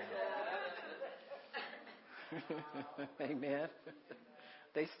formula now. Amen.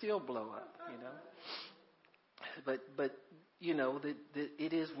 They still blow up, But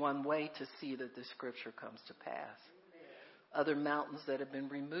it is one way to see that the scripture comes to pass. Other mountains that have been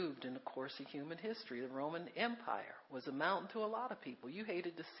removed in the course of human history. The Roman Empire was a mountain to a lot of people. You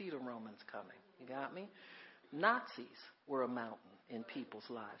hated to see the Romans coming. You got me? Nazis were a mountain in people's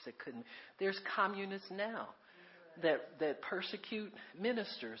lives that couldn't. There's communists now that persecute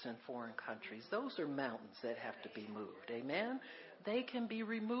ministers in foreign countries. Those are mountains that have to be moved. Amen? They can be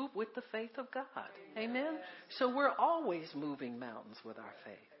removed with the faith of God. Amen? So we're always moving mountains with our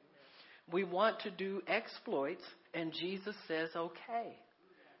faith. We want to do exploits, and Jesus says, okay.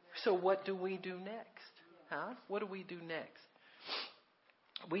 So what do we do next? Huh? What do we do next?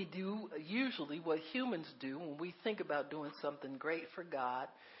 We do usually what humans do when we think about doing something great for God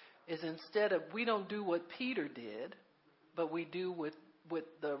is we don't do what Peter did, but we do what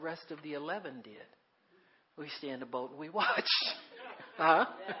the rest of the 11 did. We stay in the boat and we watch. Huh?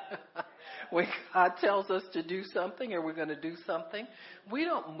 When God tells us to do something or we're going to do something, we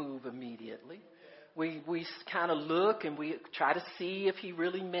don't move immediately. We kind of look and we try to see if he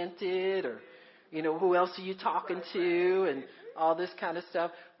really meant it or, who else are you talking to and all this kind of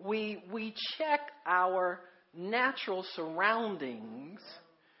stuff. We check our natural surroundings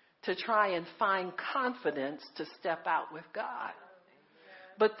to try and find confidence to step out with God.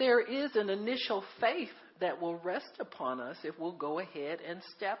 But there is an initial faith that will rest upon us if we'll go ahead and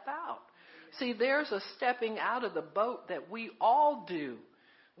step out. See, there's a stepping out of the boat that we all do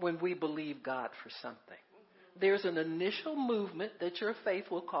when we believe God for something. There's an initial movement that your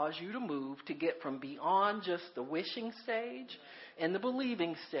faith will cause you to move to get from beyond just the wishing stage and the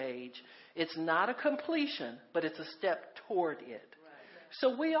believing stage. It's not a completion, but it's a step toward it.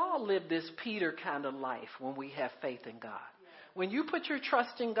 So we all live this Peter kind of life when we have faith in God. When you put your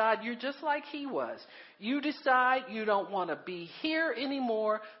trust in God, you're just like he was. You decide you don't want to be here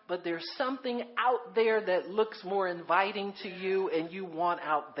anymore, but there's something out there that looks more inviting to you and you want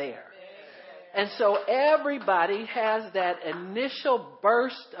out there. And so everybody has that initial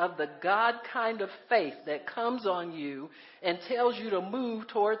burst of the God kind of faith that comes on you and tells you to move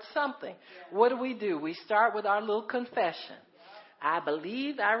towards something. What do? We start with our little confession. I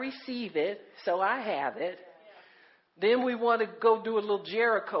believe I receive it, so I have it. Then we want to go do a little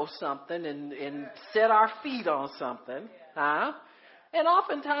Jericho something and set our feet on something. Huh? And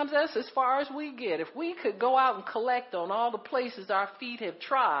oftentimes that's as far as we get. If we could go out and collect on all the places our feet have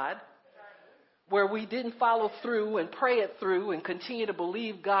trod, where we didn't follow through and pray it through and continue to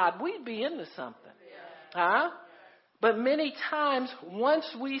believe God, we'd be into something. Huh? But many times, once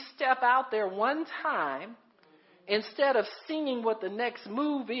we step out there one time, instead of seeing what the next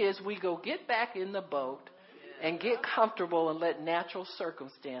move is, we go get back in the boat and get comfortable and let natural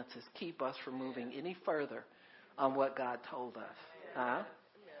circumstances keep us from moving any further on what God told us. Huh?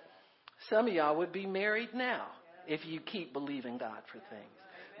 Some of y'all would be married now if you keep believing God for things.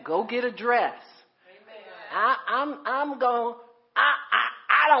 Go get a dress. I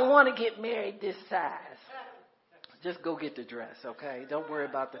don't want to get married this size. Just go get the dress, okay? Don't worry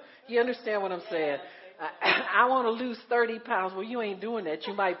about you understand what I'm saying? I want to lose 30 pounds. Well, you ain't doing that.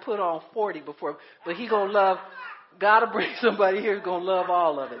 You might put on 40 before, but he gonna love God will bring somebody here who's going to love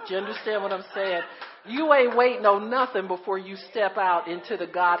all of it. Do you understand what I'm saying? You ain't waiting on nothing before you step out into the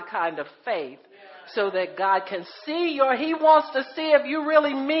God kind of faith so that God can see He wants to see if you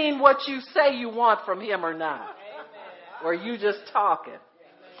really mean what you say you want from Him or not. Or you just talking.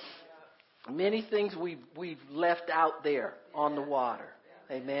 Many things we've left out there on the water.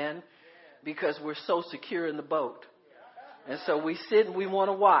 Amen. Because we're so secure in the boat. And so we sit and we want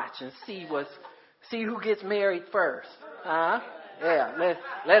to watch and see who gets married first. Huh? Yeah,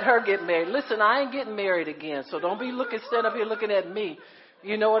 let her get married. Listen, I ain't getting married again, so don't be standing up here looking at me.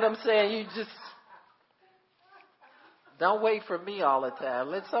 You know what I'm saying? You just don't wait for me all the time.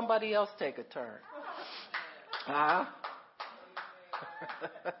 Let somebody else take a turn. Huh?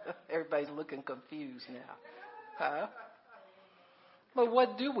 Everybody's looking confused now. Huh? But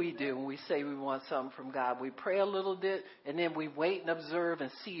what do we do when we say we want something from God? We pray a little bit, and then we wait and observe and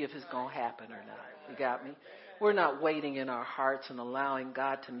see if it's going to happen or not. You got me? We're not waiting in our hearts and allowing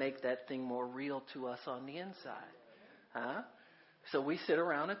God to make that thing more real to us on the inside. Huh? So we sit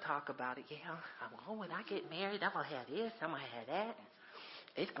around and talk about it. Yeah, when I get married, I'm going to have this, I'm going to have that.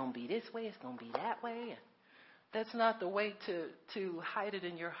 It's going to be this way, it's going to be that way. That's not the way to hide it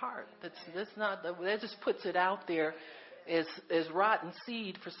in your heart. That's not that just puts it out there as rotten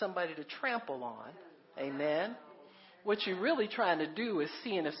seed for somebody to trample on. Amen. What you're really trying to do is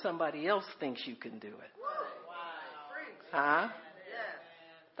seeing if somebody else thinks you can do it. Huh?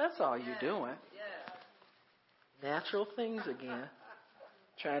 That's all you're doing. Natural things again.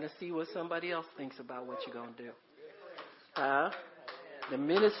 Trying to see what somebody else thinks about what you're going to do. Huh? The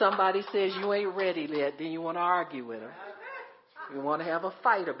minute somebody says you ain't ready yet, then you want to argue with them. You want to have a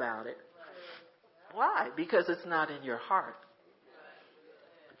fight about it. Why? Because it's not in your heart.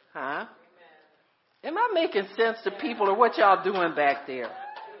 Huh? Am I making sense to people, or what y'all doing back there?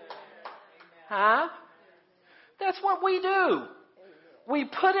 Huh? That's what we do. We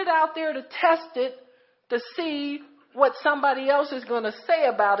put it out there to test it, to see what somebody else is going to say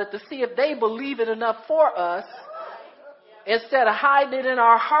about it, to see if they believe it enough for us, instead of hiding it in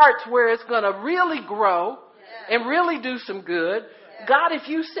our hearts where it's going to really grow and really do some good. God, if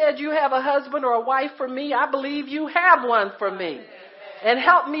you said you have a husband or a wife for me, I believe you have one for me. And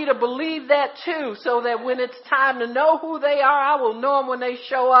help me to believe that too, so that when it's time to know who they are, I will know them when they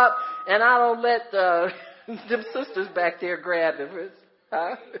show up, and I don't let them sisters back there grab them.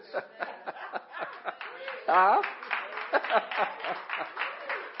 Huh? Huh?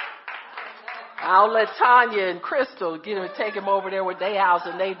 I'll let Tanya and Crystal get them and take them over there with their house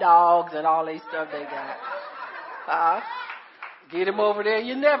and their dogs and all their stuff they got. Huh? Get them over there,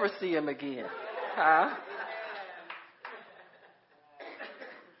 you never see them again. Huh?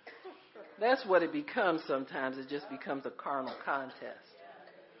 That's what it becomes sometimes. It just becomes a carnal contest.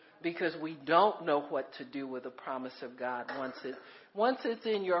 Because we don't know what to do with the promise of God. Once it's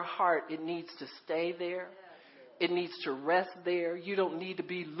in your heart, it needs to stay there. It needs to rest there. You don't need to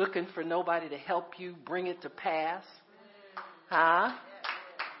be looking for nobody to help you bring it to pass. Huh?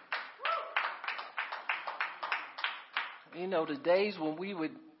 You know, the days when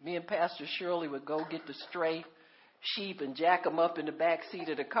me and Pastor Shirley would go get the stray sheep and jack them up in the back seat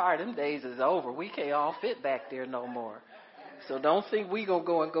of the car, them days is over. We can't all fit back there no more. So don't think we going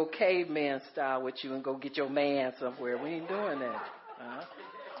to go caveman style with you and go get your man somewhere. We ain't doing that. Huh?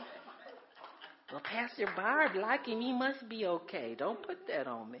 Well, Pastor Barb like him, he must be okay. Don't put that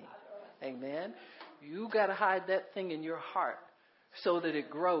on me. Amen. You got to hide that thing in your heart so that it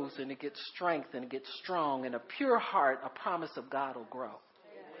grows and it gets strength and it gets strong. And a pure heart, a promise of God will grow.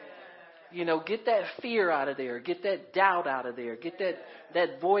 You know, get that fear out of there. Get that doubt out of there. Get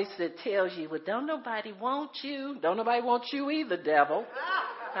that voice that tells you, well, don't nobody want you. Don't nobody want you either, devil.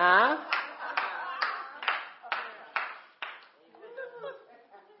 Huh?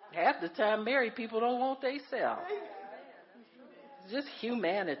 Half the time married people don't want themselves. It's just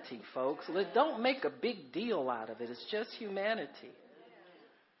humanity, folks. Don't make a big deal out of it. It's just humanity.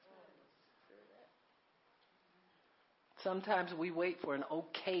 Sometimes we wait for an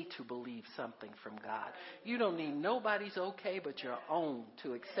okay to believe something from God. You don't need nobody's okay but your own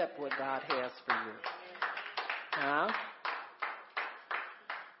to accept what God has for you. Huh?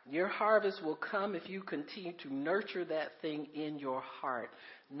 Your harvest will come if you continue to nurture that thing in your heart.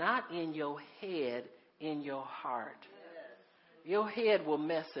 Not in your head, in your heart. Your head will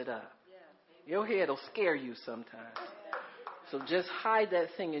mess it up. Your head will scare you sometimes. So just hide that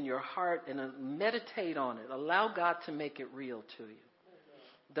thing in your heart and meditate on it. Allow God to make it real to you.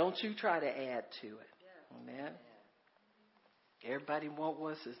 Don't you try to add to it. Amen. Everybody want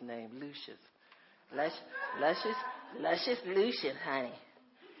what's his name? Lucius. Luscious Lucian, honey.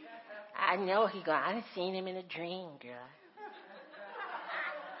 I know he going. I seen him in a dream, girl.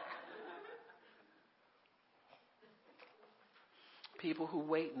 People who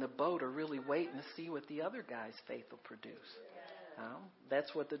wait in the boat are really waiting to see what the other guy's faith will produce.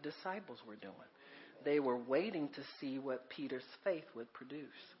 That's what the disciples were doing. They were waiting to see what Peter's faith would produce.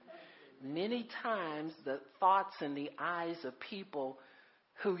 Many times the thoughts and the eyes of people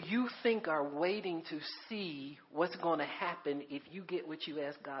who you think are waiting to see what's going to happen if you get what you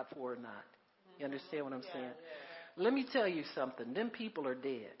ask God for or not. You understand what I'm saying? Let me tell you something. Them people are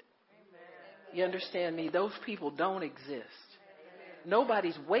dead. You understand me? Those people don't exist.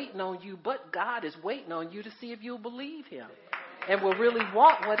 Nobody's waiting on you, but God is waiting on you to see if you'll believe him and will really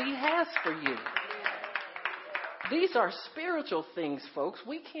want what he has for you. These are spiritual things, folks.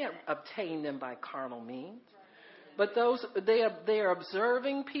 We can't obtain them by carnal means. But they are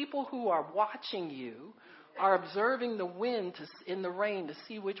observing people who are watching you, are observing the wind in the rain to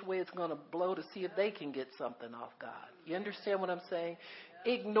see which way it's going to blow to see if they can get something off God. You understand what I'm saying?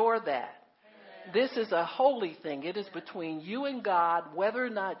 Ignore that. This is a holy thing. It is between you and God whether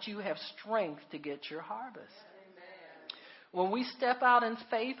or not you have strength to get your harvest. When we step out in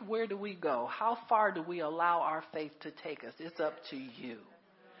faith, where do we go? How far do we allow our faith to take us? It's up to you.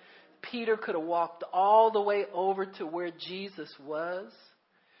 Peter could have walked all the way over to where Jesus was,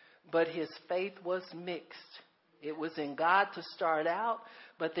 but his faith was mixed. It was in God to start out,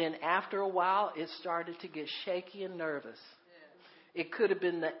 but then after a while, it started to get shaky and nervous. It could have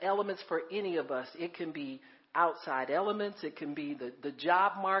been the elements for any of us. It can be outside elements. It can be the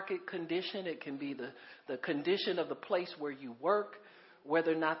job market condition. It can be the condition of the place where you work,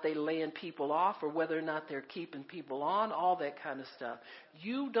 whether or not they laying people off or whether or not they're keeping people on, all that kind of stuff.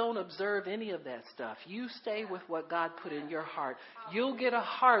 You don't observe any of that stuff. You stay with what God put in your heart. You'll get a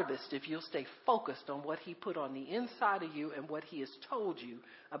harvest if you'll stay focused on what he put on the inside of you and what he has told you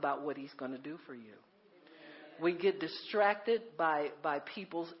about what he's going to do for you. We get distracted by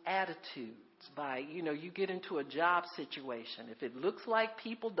people's attitudes. You get into a job situation. If it looks like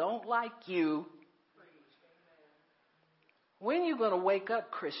people don't like you, when you going to wake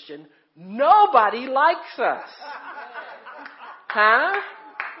up, Christian? Nobody likes us. Huh?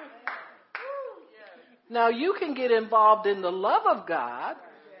 Now, you can get involved in the love of God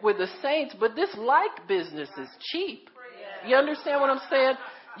with the saints, but this like business is cheap. You understand what I'm saying?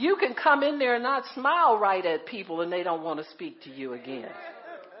 You can come in there and not smile right at people and they don't want to speak to you again.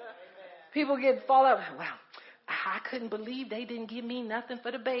 People fall out. Well, I couldn't believe they didn't give me nothing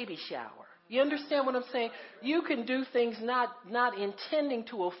for the baby shower. You understand what I'm saying? You can do things not intending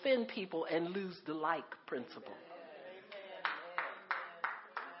to offend people and lose the like principle.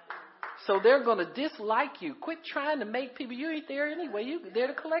 So they're going to dislike you. Quit trying to make people. You ain't there anyway. You're there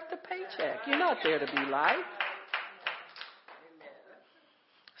to collect a paycheck. You're not there to be liked.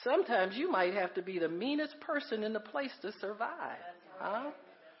 Sometimes you might have to be the meanest person in the place to survive. Huh?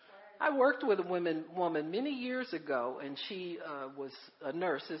 I worked with a woman many years ago, and she was a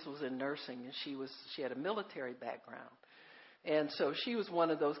nurse. This was in nursing, and she had a military background. And so she was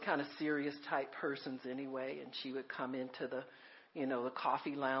one of those kind of serious type persons anyway, and she would come into the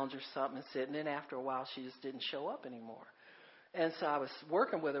coffee lounge or something and sit, and then after a while she just didn't show up anymore. And so I was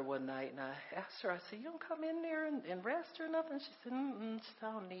working with her one night, and I asked her, I said, you don't come in there and rest or nothing? She said,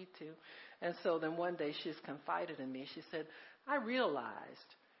 I don't need to. And so then one day she just confided in me. She said, I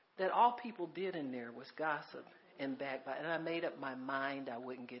realized that all people did in there was gossip and backbite. And I made up my mind I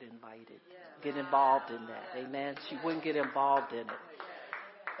wouldn't get involved in that. Amen? She wouldn't get involved in it.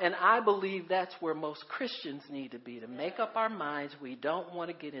 And I believe that's where most Christians need to be, to make up our minds we don't want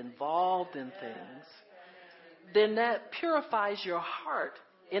to get involved in things. Then that purifies your heart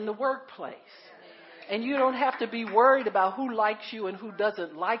in the workplace. And you don't have to be worried about who likes you and who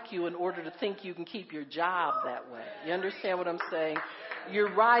doesn't like you in order to think you can keep your job that way. You understand what I'm saying? You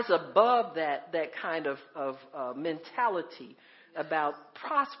rise above that kind of mentality about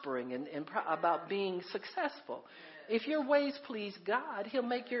prospering and about being successful. If your ways please God, he'll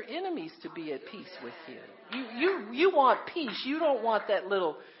make your enemies to be at peace with you. You want peace. You don't want that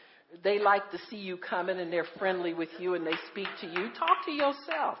little... They like to see you coming and they're friendly with you and they speak to you. Talk to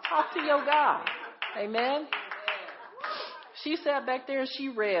yourself. Talk to your God. Amen? She sat back there and she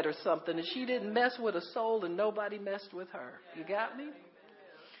read or something and she didn't mess with a soul and nobody messed with her. You got me?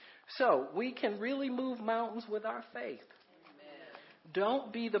 So we can really move mountains with our faith.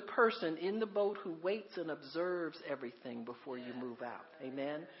 Don't be the person in the boat who waits and observes everything before you move out.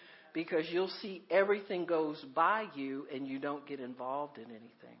 Amen? Because you'll see everything goes by you and you don't get involved in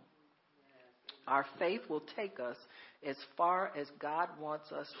anything. Our faith will take us as far as God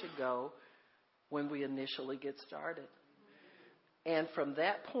wants us to go when we initially get started. And from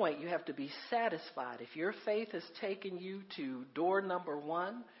that point, you have to be satisfied. If your faith has taken you to door number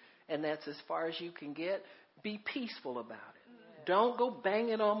 1, and that's as far as you can get, be peaceful about it. Don't go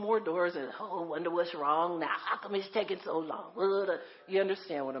banging on more doors and, oh, I wonder what's wrong now. How come it's taking so long? You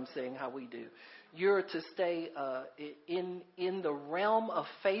understand what I'm saying, how we do. You're to stay in the realm of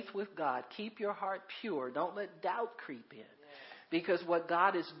faith with God. Keep your heart pure. Don't let doubt creep in. Because what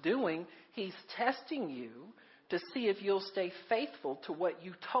God is doing, he's testing you to see if you'll stay faithful to what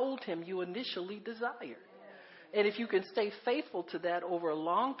you told him you initially desired. And if you can stay faithful to that over a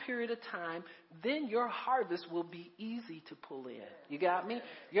long period of time, then your harvest will be easy to pull in. You got me?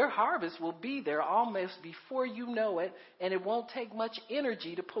 Your harvest will be there almost before you know it, and it won't take much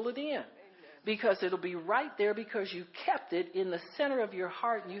energy to pull it in. Because it'll be right there because you kept it in the center of your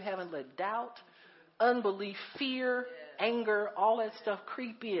heart and you haven't let doubt, unbelief, fear, anger, all that stuff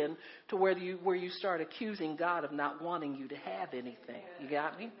creep in to where you start accusing God of not wanting you to have anything. You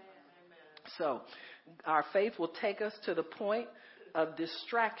got me? So our faith will take us to the point of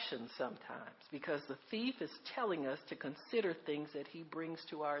distraction sometimes because the thief is telling us to consider things that he brings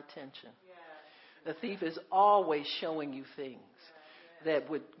to our attention. The thief is always showing you things that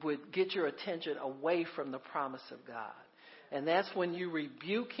would get your attention away from the promise of God. And that's when you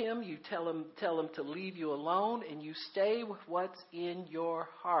rebuke him, you tell him to leave you alone, and you stay with what's in your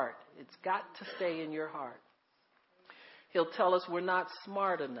heart. It's got to stay in your heart. He'll tell us we're not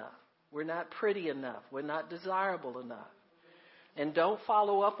smart enough. We're not pretty enough. We're not desirable enough. And don't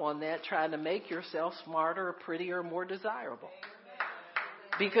follow up on that trying to make yourself smarter or prettier or more desirable.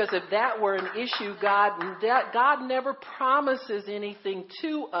 Because if that were an issue, God never promises anything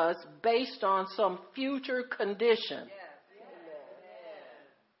to us based on some future condition.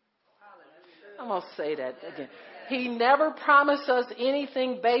 I'm going to say that again. He never promised us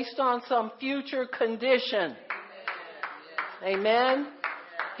anything based on some future condition. Amen.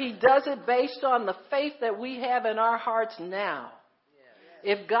 He does it based on the faith that we have in our hearts now.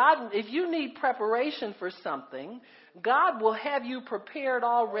 If you need preparation for something, God will have you prepared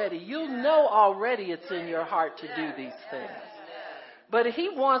already. You'll know already it's in your heart to do these things. But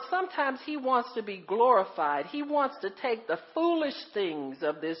sometimes he wants to be glorified. He wants to take the foolish things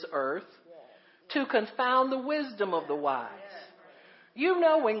of this earth to confound the wisdom of the wise. You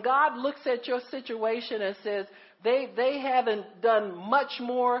know, when God looks at your situation and says, they haven't done much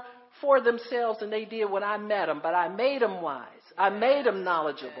more for themselves than they did when I met them, but I made them wise. I made them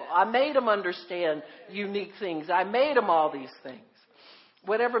knowledgeable. I made them understand unique things. I made them all these things.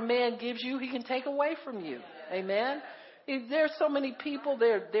 Whatever man gives you, he can take away from you. Amen? There's so many people,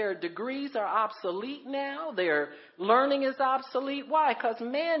 their degrees are obsolete now. Their learning is obsolete. Why? Because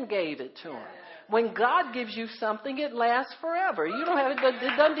man gave it to them. When God gives you something, it lasts forever. It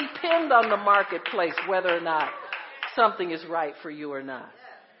doesn't depend on the marketplace whether or not something is right for you or not.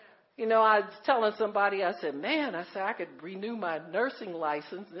 You know, I was telling somebody, I said, I could renew my nursing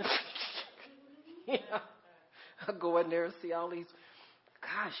license. I'll go in there and see all these,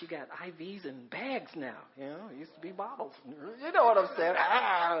 gosh, you got IVs in bags now. You know, it used to be bottles. You know what I'm saying?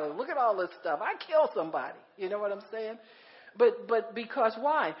 Look at all this stuff. I kill somebody. You know what I'm saying? But because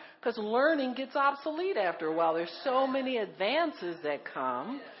why? Because learning gets obsolete after a while. There's so many advances that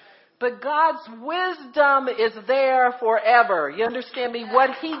come. But God's wisdom is there forever. You understand me?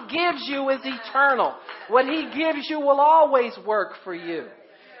 What he gives you is eternal. What he gives you will always work for you.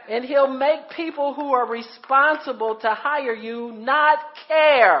 And he'll make people who are responsible to hire you not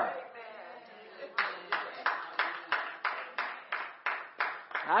care.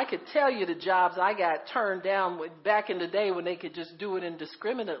 I could tell you the jobs I got turned down back in the day when they could just do it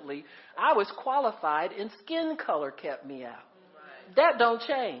indiscriminately. I was qualified and skin color kept me out. That don't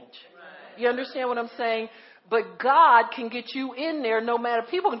change. You understand what I'm saying? But God can get you in there no matter.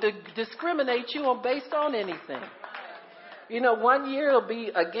 People can discriminate you based on anything. You know, one year it'll be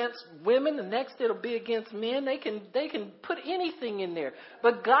against women, the next it'll be against men. They can put anything in there.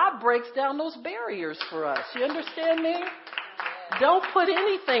 But God breaks down those barriers for us. You understand me? Don't put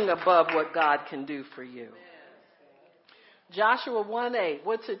anything above what God can do for you. Joshua 1:8,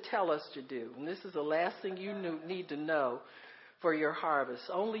 what's it tell us to do? And this is the last thing you need to know for your harvest.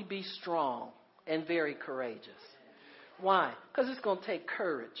 Only be strong and very courageous. Why? Because it's going to take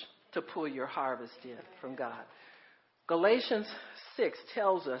courage to pull your harvest in from God. Galatians 6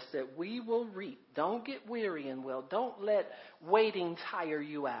 tells us that we will reap. Don't get weary and well. Don't let waiting tire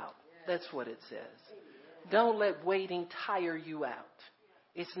you out. That's what it says. Don't let waiting tire you out.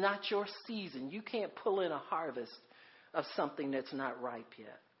 It's not your season. You can't pull in a harvest of something that's not ripe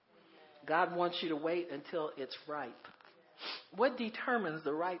yet. God wants you to wait until it's ripe. What determines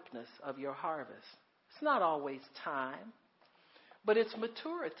the ripeness of your harvest? It's not always time. but it's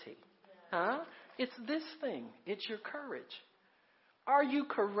maturity. Huh? It's this thing. It's your courage. Are you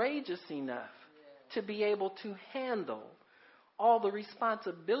courageous enough to be able to handle all the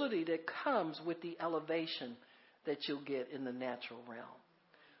responsibility that comes with the elevation that you'll get in the natural realm?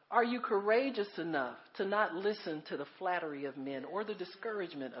 Are you courageous enough to not listen to the flattery of men or the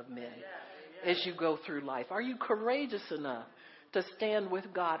discouragement of men as you go through life? Are you courageous enough to stand with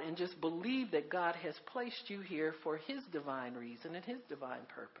God and just believe that God has placed you here for His divine reason and His divine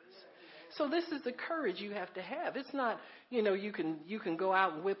purpose? So this is the courage you have to have. It's not, you can go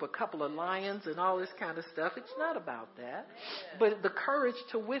out and whip a couple of lions and all this kind of stuff. It's not about that. But the courage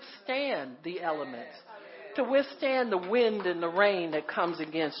to withstand the elements, to withstand the wind and the rain that comes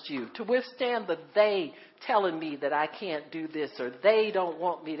against you, to withstand the they telling me that I can't do this, or they don't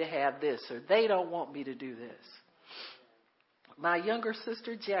want me to have this, or they don't want me to do this. My younger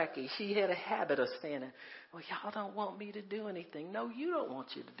sister, Jackie, she had a habit of saying, well, y'all don't want me to do anything. No, you don't want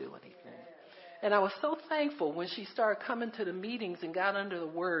you to do anything. And I was so thankful when she started coming to the meetings and got under the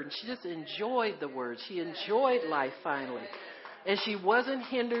Word. And she just enjoyed the Word. She enjoyed life finally. And she wasn't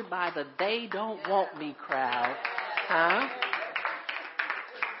hindered by the they don't want me crowd,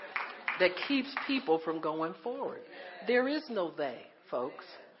 that keeps people from going forward. There is no they, folks.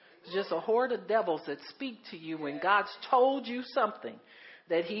 It's just a horde of devils that speak to you when God's told you something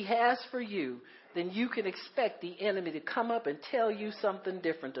that He has for you. Then you can expect the enemy to come up and tell you something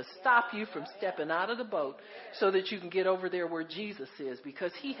different, to stop you from stepping out of the boat so that you can get over there where Jesus is,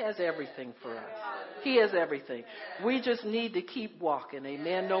 because He has everything for us. He has everything. We just need to keep walking,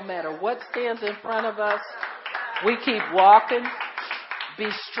 amen? No matter what stands in front of us, we keep walking. Be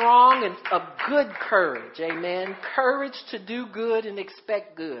strong and of good courage, amen? Courage to do good and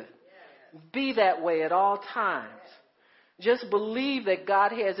expect good. Be that way at all times. Just believe that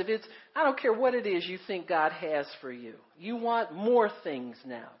God has, I don't care what it is you think God has for you. You want more things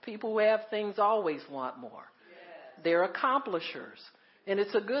now. People who have things always want more. They're accomplishers. And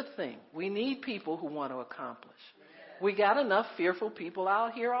it's a good thing. We need people who want to accomplish. We got enough fearful people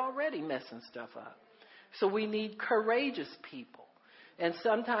out here already messing stuff up. So we need courageous people. And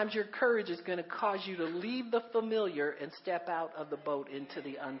sometimes your courage is going to cause you to leave the familiar and step out of the boat into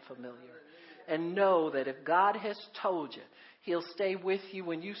the unfamiliar. And know that if God has told you, He'll stay with you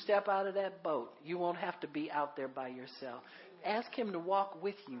when you step out of that boat. You won't have to be out there by yourself. Ask Him to walk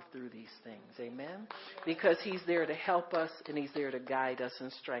with you through these things. Amen? Because He's there to help us and He's there to guide us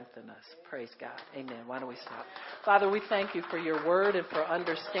and strengthen us. Praise God. Amen. Why don't we stop? Father, we thank You for Your word and for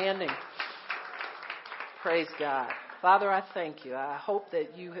understanding. Praise God. Father, I thank You. I hope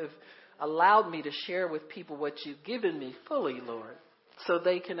that You have allowed me to share with people what You've given me fully, Lord, so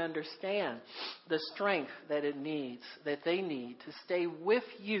they can understand the strength that they need to stay with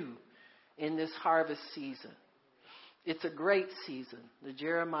You in this harvest season. It's a great season. The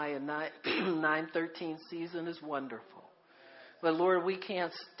Jeremiah 9:13 season is wonderful. But Lord, we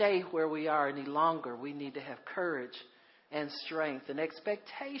can't stay where we are any longer. We need to have courage and strength and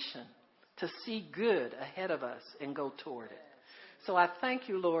expectation to see good ahead of us and go toward it. So I thank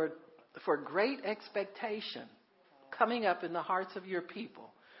You, Lord, for great expectation coming up in the hearts of Your people.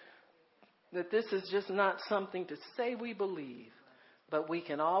 That this is just not something to say we believe, but we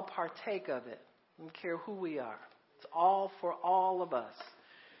can all partake of it. I don't care who we are. It's all for all of us.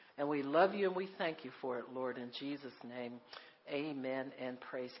 And we love You and we thank You for it, Lord, in Jesus' name. Amen and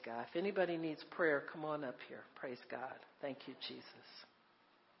praise God. If anybody needs prayer, come on up here. Praise God. Thank You, Jesus.